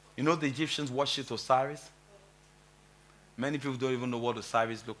 You know the Egyptians worshipped Osiris? Many people don't even know what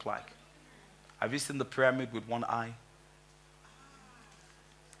Osiris looked like. Have you seen the pyramid with one eye?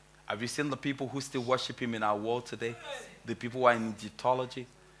 Have you seen the people who still worship him in our world today? The people who are in Egyptology?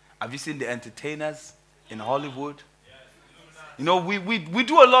 Have you seen the entertainers in Hollywood? You know, we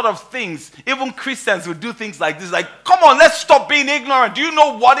do a lot of things. Even Christians will do things like this. Like, come on, let's stop being ignorant. Do you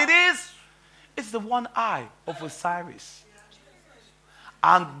know what it is? It's the one eye of Osiris.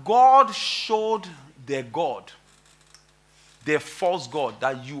 And God showed their God, their false god,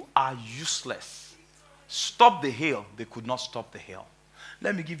 that you are useless. Stop the hail. They could not stop the hail.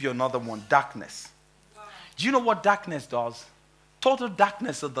 Let me give you another one. Darkness. Do you know what darkness does? Total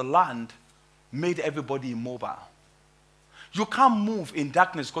darkness of the land made everybody immobile. You can't move in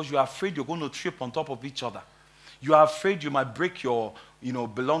darkness because you are afraid you're going to trip on top of each other. You are afraid you might break your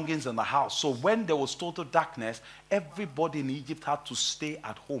belongings in the house. So when there was total darkness, everybody in Egypt had to stay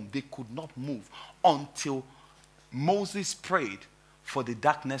at home. They could not move until Moses prayed for the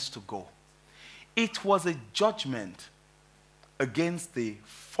darkness to go. It was a judgment against the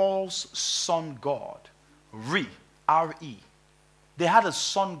false sun god, Re, R-E. They had a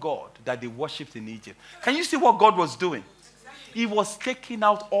sun god that they worshipped in Egypt. Can you see what God was doing? He was taking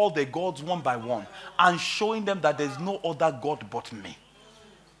out all the gods one by one and showing them that there's no other God but me.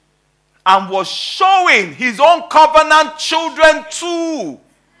 And was showing his own covenant children too.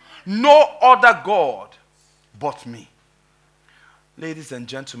 No other God but me. Ladies and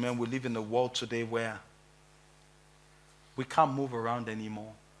gentlemen, we live in a world today where we can't move around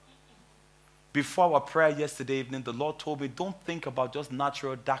anymore. Before our prayer yesterday evening, the Lord told me, don't think about just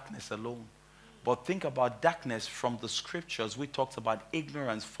natural darkness alone, but think about darkness from the scriptures. We talked about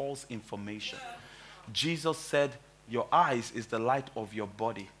ignorance, false information. Jesus said, your eyes is the light of your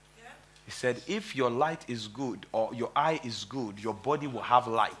body. He said, if your light is good or your eye is good, your body will have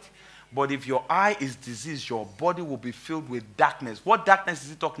light. But if your eye is diseased, your body will be filled with darkness. What darkness is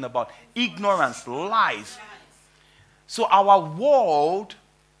he talking about? Ignorance, lies. So our world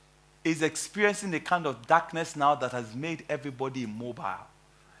is experiencing the kind of darkness now that has made everybody immobile.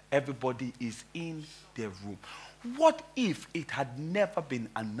 Everybody is in their room. What if it had never been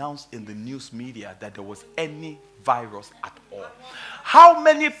announced in the news media that there was any virus at all? How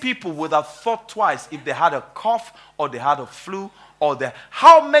many people would have thought twice if they had a cough or they had a flu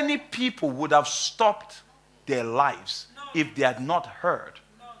how many people would have stopped their lives if they had not heard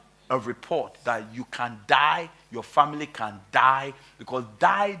a report that you can die, your family can die, because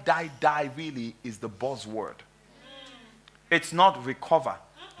die really is the buzzword. It's not recover.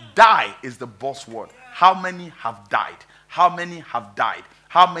 Die is the buzzword. How many have died? How many have died?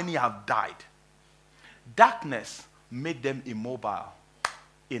 How many have died? Darkness made them immobile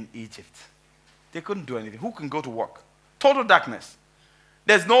in Egypt. They couldn't do anything. Who can go to work? Total darkness.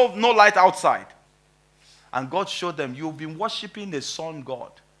 There's no light outside. And God showed them, you've been worshiping a sun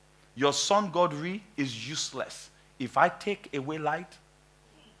god. Your sun god Re is useless. If I take away light,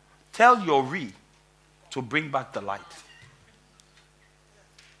 tell your Re to bring back the light.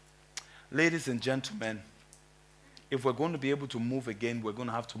 Ladies and gentlemen, if we're going to be able to move again, we're going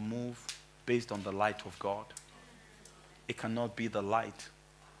to have to move based on the light of God. It cannot be the light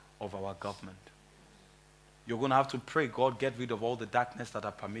of our government. You're going to have to pray, God, get rid of all the darkness that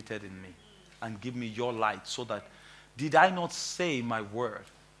are permitted in me and give me your light so that, did I not say my word?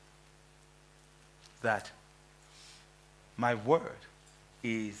 That my word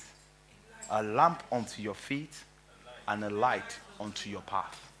is a lamp unto your feet and a light unto your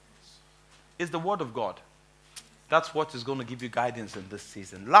path. It's the word of God. That's what is going to give you guidance in this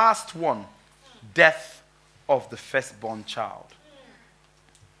season. Last one, death of the firstborn child.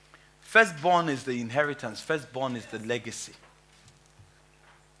 Firstborn is the inheritance. Firstborn is the legacy.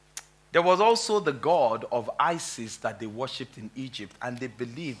 There was also the god of Isis that they worshipped in Egypt, and they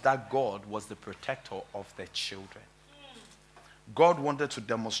believed that God was the protector of their children. God wanted to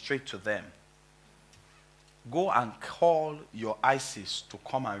demonstrate to them, go and call your Isis to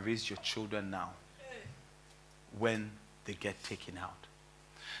come and raise your children now when they get taken out.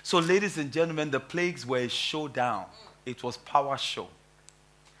 So ladies and gentlemen, the plagues were a showdown. It was power show.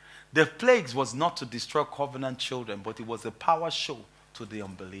 The plagues was not to destroy covenant children, but it was a power show to the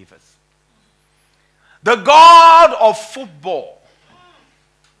unbelievers. The God of football.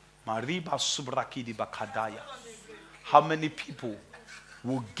 How many people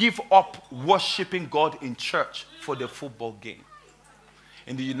will give up worshiping God in church for the football game?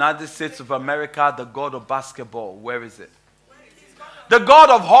 In the United States of America, the God of basketball, where is it? The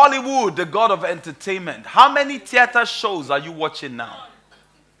God of Hollywood, the God of entertainment. How many theater shows are you watching now?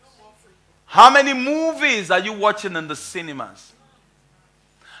 How many movies are you watching in the cinemas?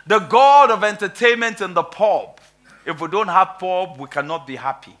 The God of entertainment in the pub. If we don't have pub, we cannot be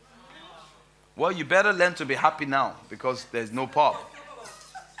happy. Well, you better learn to be happy now because there's no pub.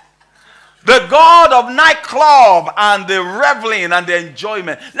 The God of nightclub and the reveling and the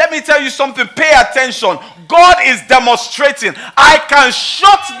enjoyment. Let me tell you something. Pay attention. God is demonstrating. I can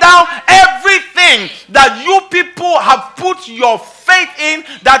shut down everything that you people have put your faith in,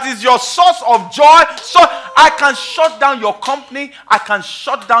 that is your source of joy. So I can shut down your company. I can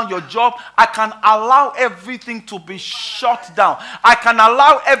shut down your job. I can allow everything to be shut down. I can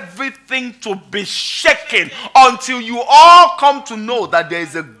allow everything to be shaken until you all come to know that there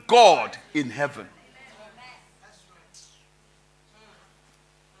is a God in heaven.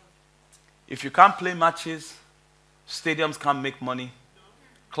 If you can't play matches, stadiums can't make money,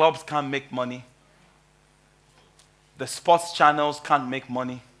 clubs can't make money, the sports channels can't make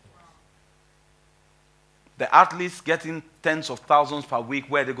money, the athletes getting tens of thousands per week,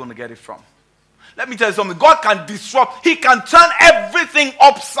 where are they going to get it from? Let me tell you something. God can disrupt. He can turn everything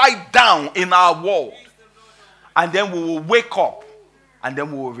upside down in our world. And then we will wake up and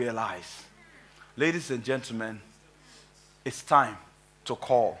then we will realize, ladies and gentlemen, it's time to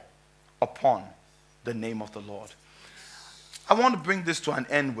call upon the name of the Lord. I want to bring this to an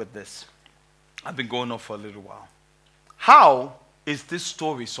end with this. I've been going on for a little while. How is this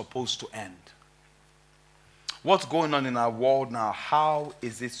story supposed to end? What's going on in our world now? How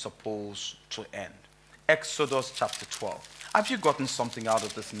is it supposed to end? Exodus chapter 12. Have you gotten something out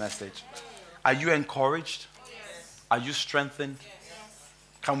of this message? Are you encouraged? Yes. Are you strengthened? Yes.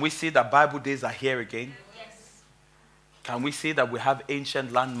 Can we see that Bible days are here again? Yes. Can we see that we have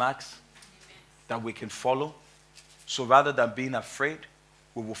ancient landmarks that we can follow? So rather than being afraid,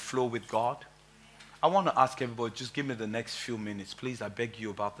 we will flow with God. I want to ask everybody, just give me the next few minutes. Please, I beg you,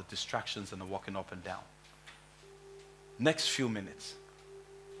 about the distractions and the walking up and down. Next few minutes.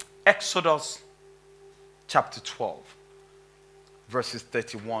 Exodus chapter 12, verses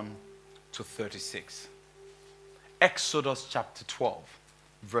 31 to 36. Exodus chapter 12,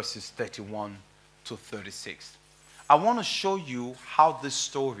 verses 31 to 36. I want to show you how this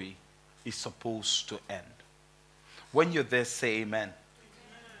story is supposed to end. When you're there, say amen.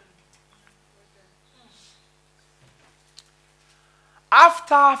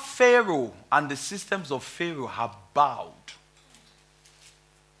 After Pharaoh and the systems of Pharaoh have bowed.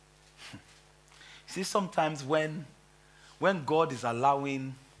 See, sometimes when God is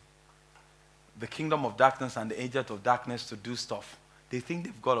allowing the kingdom of darkness and the agent of darkness to do stuff, they think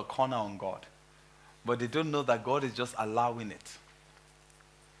they've got a corner on God. But they don't know that God is just allowing it.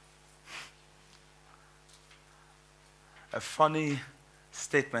 A funny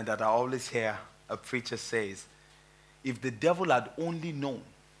statement that I always hear a preacher says, if the devil had only known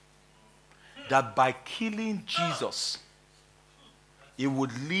that by killing Jesus, it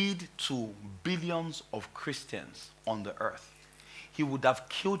would lead to billions of Christians on the earth, he would have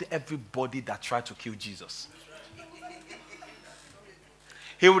killed everybody that tried to kill Jesus.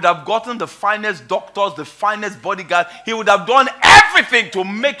 He would have gotten the finest doctors, the finest bodyguards. He would have done everything to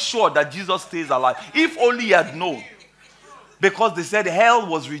make sure that Jesus stays alive. If only he had known. Because they said hell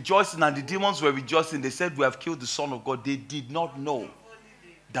was rejoicing and the demons were rejoicing. They said we have killed the Son of God. They did not know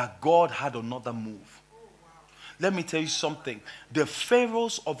that God had another move. Let me tell you something. The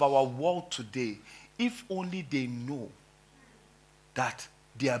pharaohs of our world today, if only they know that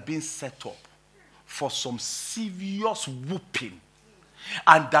they are being set up for some serious whooping,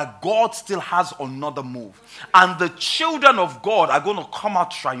 and that God still has another move, and the children of God are going to come out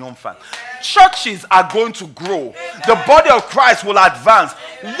triumphant. Churches are going to grow. The body of Christ will advance.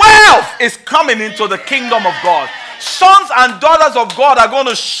 Wealth is coming into the kingdom of God. Sons and daughters of God are going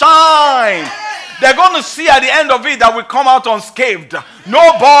to shine. They're going to see at the end of it that we come out unscathed.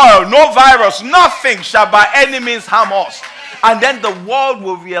 No boil, no virus, nothing shall by any means harm us. And then the world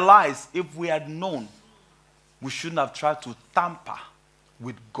will realize, if we had known, we shouldn't have tried to tamper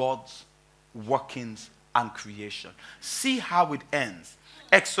with God's workings and creation. See how it ends.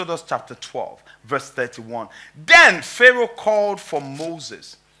 Exodus chapter 12, verse 31. Then Pharaoh called for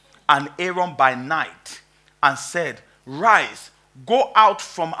Moses and Aaron by night and said, rise, go out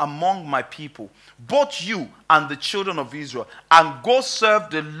from among my people, both you and the children of Israel, and go serve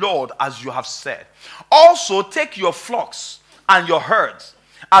the Lord as you have said. Also take your flocks and your herds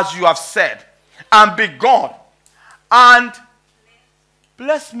as you have said, and be gone, and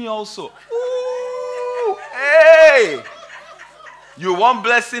bless me also. Ooh, hey! You want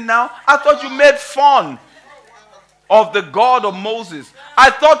blessing now? I thought you made fun of the God of Moses.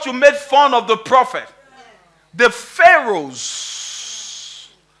 I thought you made fun of the prophet. The Pharaohs.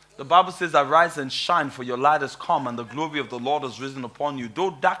 The Bible says, arise and shine, for your light has come, and the glory of the Lord has risen upon you.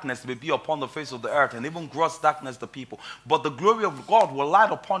 Though darkness may be upon the face of the earth, and even gross darkness the people, but the glory of God will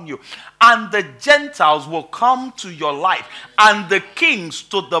light upon you. And the Gentiles will come to your light, and the kings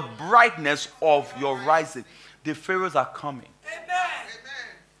to the brightness of your rising. The Pharaohs are coming. Amen.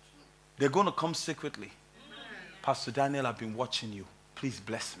 They're going to come secretly. Amen. Pastor Daniel, I've been watching you. Please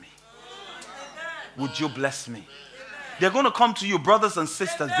bless me. Amen. Would you bless me? Amen. They're going to come to you, brothers and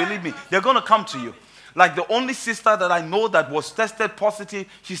sisters. Amen. Believe me, they're going to come to you. Like the only sister that I know that was tested positive,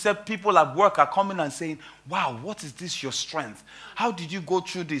 she said people at work are coming and saying, wow, what is this, your strength? How did you go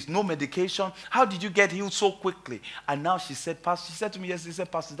through this? No medication? How did you get healed so quickly? And now she said to me yesterday, she said,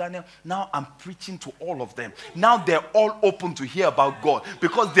 Pastor Daniel, now I'm preaching to all of them. Now they're all open to hear about God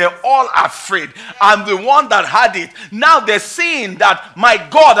because they're all afraid. I'm the one that had it. Now they're seeing that my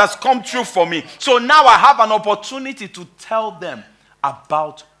God has come through for me. So now I have an opportunity to tell them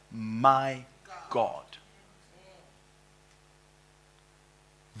about my God.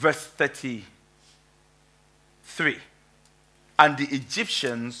 Verse 33. And the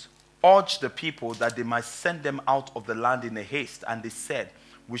Egyptians urged the people that they might send them out of the land in a haste. And they said,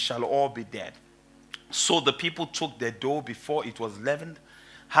 we shall all be dead. So the people took their dough before it was leavened,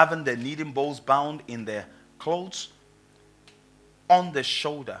 having their kneading bowls bound in their clothes on their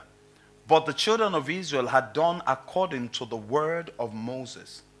shoulder. But the children of Israel had done according to the word of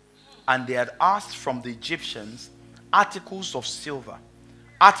Moses. And they had asked from the Egyptians articles of silver,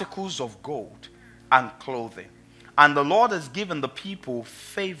 articles of gold, and clothing. And the Lord has given the people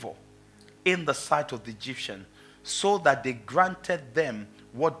favor in the sight of the Egyptians, so that they granted them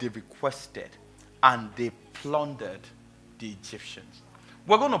what they requested, and they plundered the Egyptians.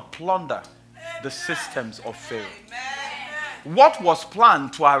 We're going to plunder the systems of Pharaoh. What was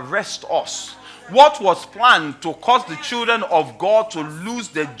planned to arrest us, what was planned to cause the children of God to lose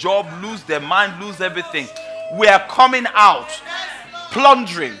their job, lose their mind, lose everything, we are coming out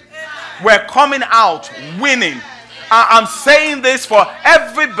plundering. We're coming out winning. I'm saying this for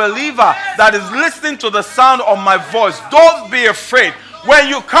every believer that is listening to the sound of my voice. Don't be afraid. When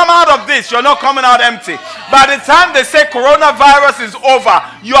you come out of this, you're not coming out empty. By the time they say coronavirus is over,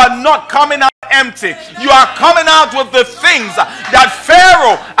 you are not coming out empty. You are coming out with the things that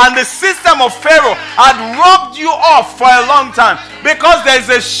Pharaoh and the system of Pharaoh had robbed you of for a long time. Because there's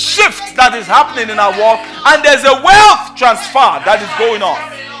a shift that is happening in our world, and there's a wealth transfer that is going on.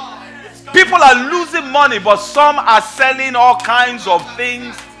 People are losing money, but some are selling all kinds of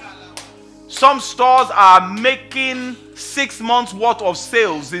things. Some stores are making 6 months worth of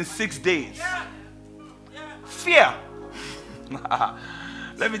sales in 6 days. Fear.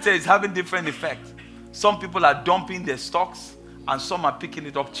 Let me tell you, it's having different effects. Some people are dumping their stocks, and some are picking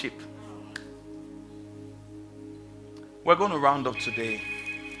it up cheap. We're going to round up today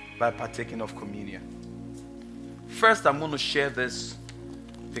by partaking of communion. First, I'm going to share this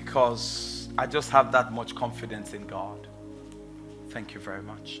because I just have that much confidence in God. Thank you very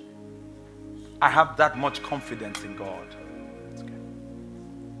much. I have that much confidence in God. Okay.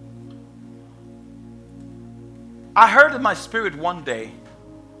 I heard in my spirit one day,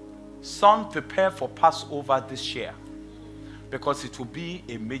 son, prepare for Passover this year, because it will be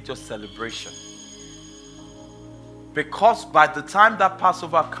a major celebration. Because by the time that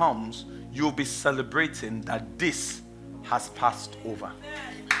Passover comes, you'll be celebrating that this has passed over.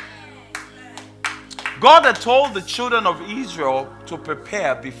 God had told the children of Israel to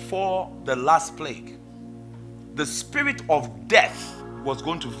prepare before the last plague. The spirit of death was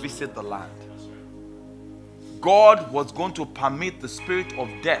going to visit the land. God was going to permit the spirit of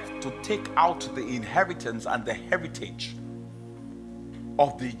death to take out the inheritance and the heritage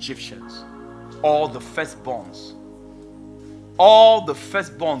of the Egyptians. All the firstborns. All the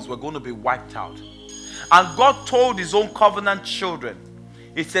firstborns were going to be wiped out. And God told his own covenant children,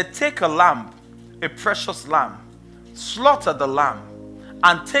 he said, take a lamb, a precious lamb, slaughter the lamb,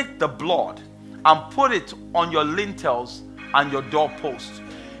 and take the blood and put it on your lintels and your doorposts.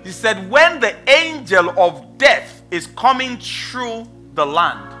 He said, when the angel of death is coming through the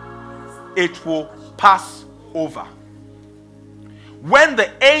land, it will pass over. When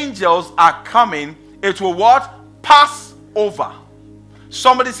the angels are coming, it will what? Pass over.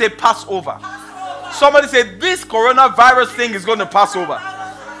 Somebody say pass over. Somebody say this coronavirus thing is going to pass over.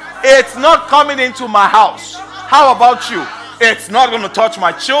 It's not coming into my house. How about you? It's not going to touch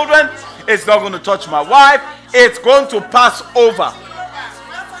my children. It's not going to touch my wife. It's going to pass over.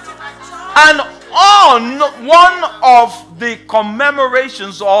 And on one of the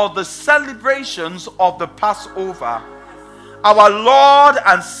commemorations or the celebrations of the Passover, our Lord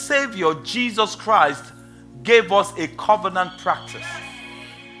and Savior Jesus Christ gave us a covenant practice.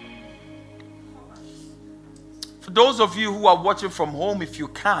 For those of you who are watching from home, if you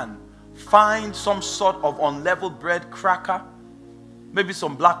can, find some sort of unleavened bread cracker, maybe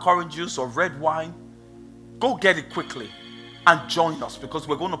some blackcurrant juice or red wine. Go get it quickly and join us, because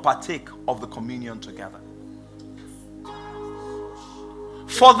we're going to partake of the communion together.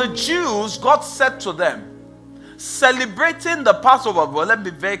 For the Jews, God said to them, celebrating the Passover, well, let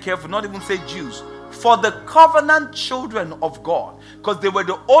me be very careful, not even say Jews, for the covenant children of God, because they were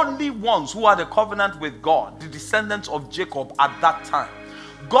the only ones who had a covenant with God, the descendants of Jacob at that time.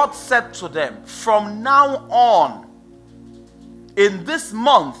 God said to them, from now on, in this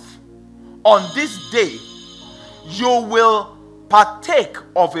month, on this day, you will partake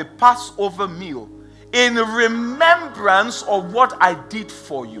of a Passover meal in remembrance of what I did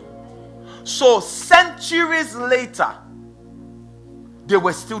for you. So centuries later, they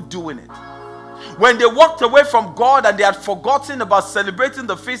were still doing it. When they walked away from God and they had forgotten about celebrating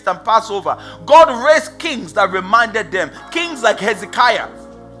the feast and Passover, God raised kings that reminded them. Kings like Hezekiah.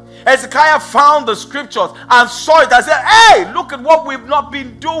 Hezekiah found the scriptures and saw it and said, hey, look at what we've not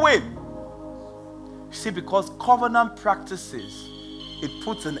been doing. You see, because covenant practices, it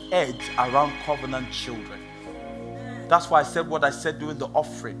puts an edge around covenant children. That's why I said what I said during the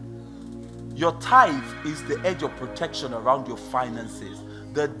offering. Your tithe is the edge of protection around your finances.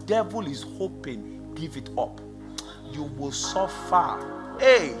 The devil is hoping, give it up. You will suffer.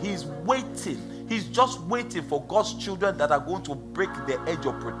 Hey, he's waiting. He's just waiting for God's children that are going to break the edge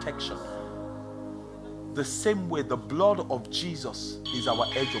of protection. The same way the blood of Jesus is our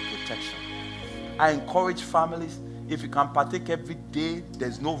edge of protection. I encourage families, if you can partake every day,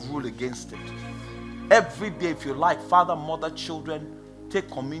 there's no rule against it. Every day, if you like, father, mother, children, take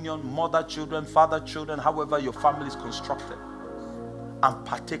communion, mother, children, father, children, however your family is constructed, and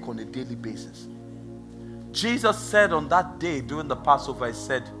partake on a daily basis. Jesus said on that day during the Passover, he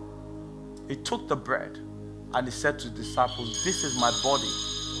said, he took the bread and he said to the disciples, this is my body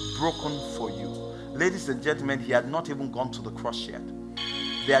broken for you. Ladies and gentlemen, he had not even gone to the cross yet.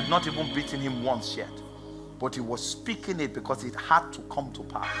 They had not even beaten him once yet. But he was speaking it because it had to come to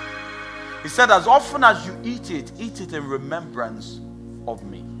pass. He said, as often as you eat it in remembrance of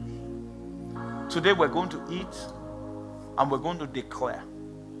me. Today we're going to eat and we're going to declare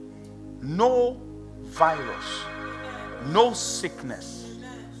no virus, no sickness,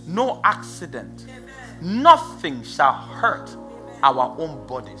 no accident, nothing shall hurt our own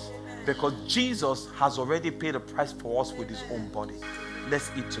bodies, because Jesus has already paid a price for us with his own body.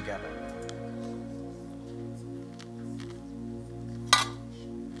 Let's eat together.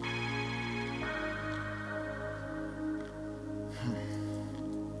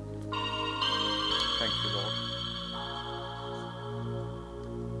 Thank you, Lord.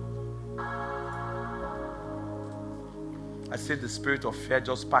 I see the spirit of fear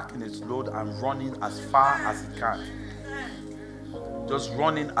just packing its load and running as far as it can. Just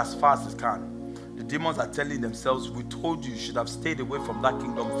running as far as it can. The demons are telling themselves, we told you should have stayed away from that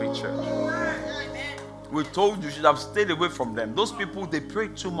Kingdom Faith Church. We told you should have stayed away from them. Those people, they pray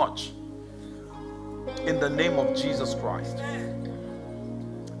too much. In the name of Jesus Christ.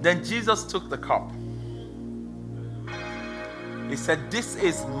 Then Jesus took the cup. He said, this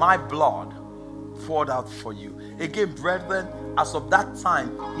is my blood poured out for you. Again, brethren, as of that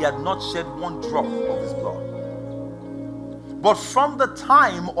time, he had not shed one drop of his blood. But from the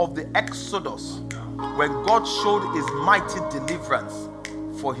time of the Exodus, when God showed his mighty deliverance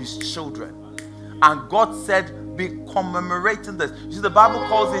for his children, and God said, be commemorating this. You see, the Bible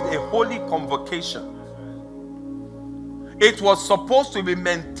calls it a holy convocation. It was supposed to be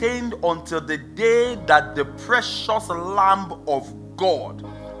maintained until the day that the precious Lamb of God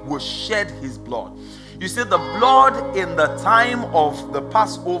will shed his blood. You see, the blood in the time of the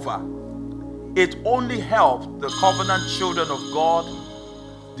Passover It only helped the covenant children of God,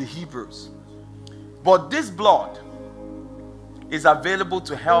 the Hebrews. But this blood is available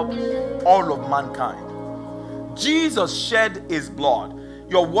to help all of mankind. Jesus shed his blood.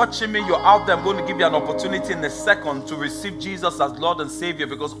 You're watching me, you're out there. I'm going to give you an opportunity in a second to receive Jesus as Lord and Savior,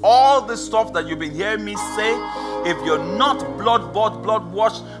 because all this stuff that you've been hearing me say, if you're not blood-bought,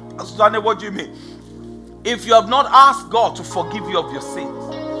 blood-washed, Daniel, what do you mean? If you have not asked God to forgive you of your sins,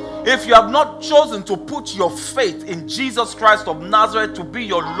 if you have not chosen to put your faith in Jesus Christ of Nazareth to be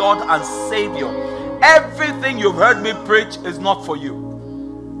your Lord and Savior, everything you've heard me preach is not for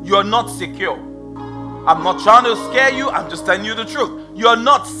you. You're not secure. I'm not trying to scare you. I'm just telling you the truth. You're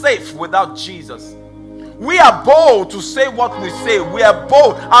not safe without Jesus. We are bold to say what we say. We are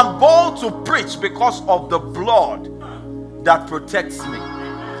bold. I'm bold to preach because of the blood that protects me.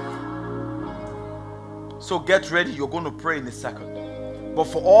 So get ready. You're going to pray in a second. But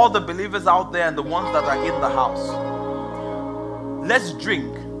for all the believers out there and the ones that are in the house, let's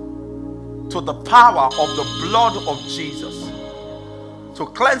drink to the power of the blood of Jesus to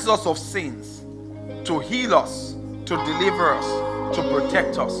cleanse us of sins, to heal us, to deliver us, to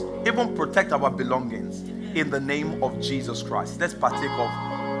protect us, even protect our belongings in the name of Jesus Christ. Let's partake of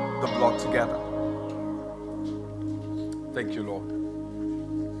the blood together. Thank you, Lord.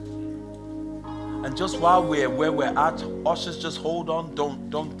 And just while we're where we're at, ushers, just hold on.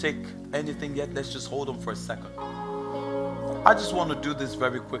 Don't take anything yet. Let's just hold on for a second. I just want to do this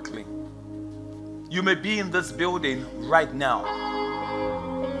very quickly. You may be in this building right now.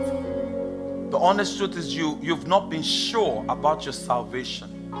 The honest truth is you've not been sure about your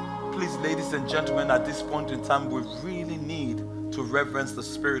salvation. Please, ladies and gentlemen, at this point in time, we really need to reverence the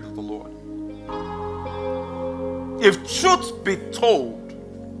Spirit of the Lord. If truth be told,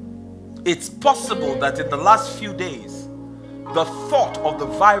 it's possible that in the last few days, the thought of the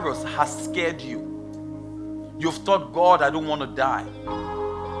virus has scared you. You've thought, God, I don't want to die.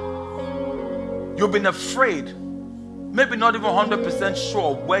 You've been afraid, maybe not even 100%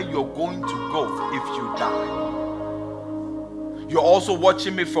 sure where you're going to go if you die. You're also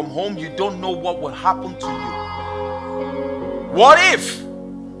watching me from home. You don't know what will happen to you. What if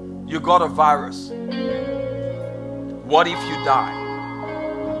you got a virus? What if you die?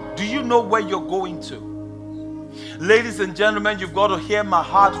 Do you know where you're going to? Ladies and gentlemen, you've got to hear my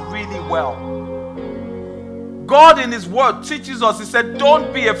heart really well. God in His Word teaches us, He said,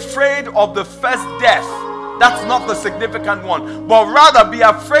 don't be afraid of the first death. That's not the significant one. But rather be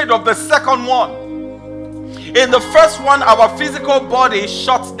afraid of the second one. In the first one, our physical body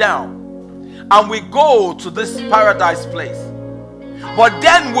shuts down. And we go to this paradise place. But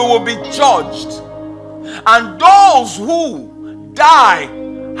then we will be judged. And those who die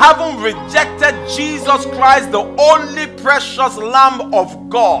having rejected Jesus Christ, the only precious Lamb of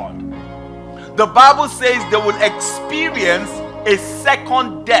God, the Bible says they will experience a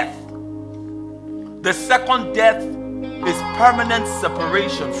second death. The second death is permanent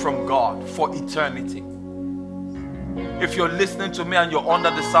separation from God for eternity. If you're listening to me and you're under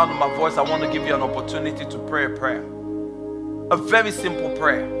the sound of my voice, I want to give you an opportunity to pray a prayer. A very simple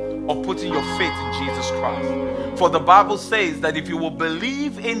prayer of putting your faith in Jesus Christ. For the Bible says that if you will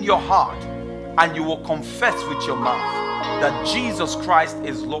believe in your heart and you will confess with your mouth that Jesus Christ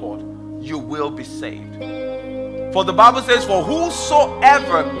is Lord, you will be saved. For the Bible says, for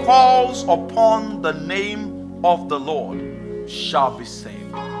whosoever calls upon the name of the Lord shall be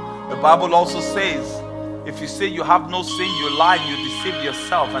saved. The Bible also says, if you say you have no sin, you lie and you deceive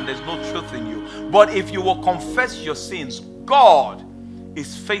yourself and there's no truth in you. But if you will confess your sins, God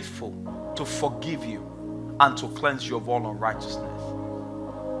is faithful to forgive you and to cleanse you of all unrighteousness.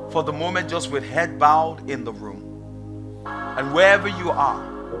 For the moment, just with head bowed in the room, and wherever you are,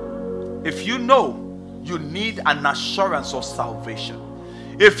 if you know you need an assurance of salvation,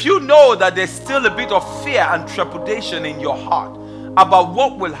 if you know that there's still a bit of fear and trepidation in your heart about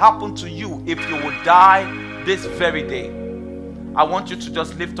what will happen to you if you would die this very day, I want you to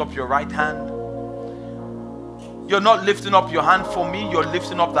just lift up your right hand. You're not lifting up your hand for me, you're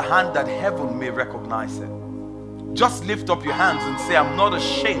lifting up the hand that heaven may recognize it. Just lift up your hands and say, I'm not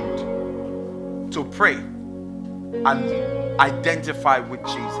ashamed to pray and identify with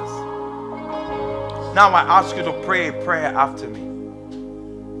Jesus. Now I ask you to pray a prayer after me.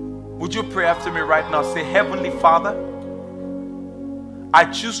 Would you pray after me right now? Say, Heavenly Father, I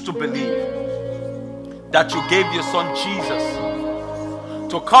choose to believe that you gave your son Jesus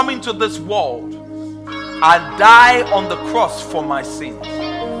to come into this world and die on the cross for my sins.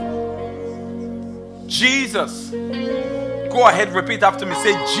 Jesus, go ahead, repeat after me.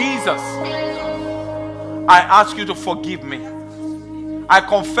 Say, Jesus, I ask you to forgive me. I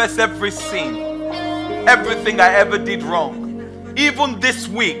confess every sin, everything I ever did wrong. Even this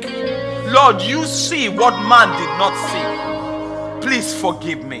week, Lord, you see what man did not see. Please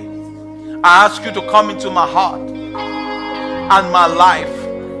forgive me. I ask you to come into my heart and my life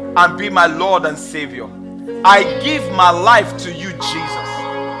and be my Lord and Savior. I give my life to you,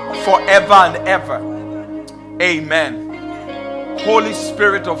 Jesus, forever and ever. Amen. Holy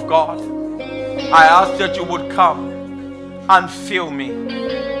Spirit of God, I ask that you would come and fill me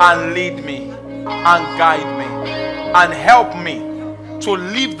and lead me and guide me and help me to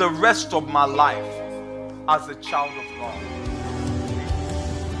live the rest of my life as a child of God.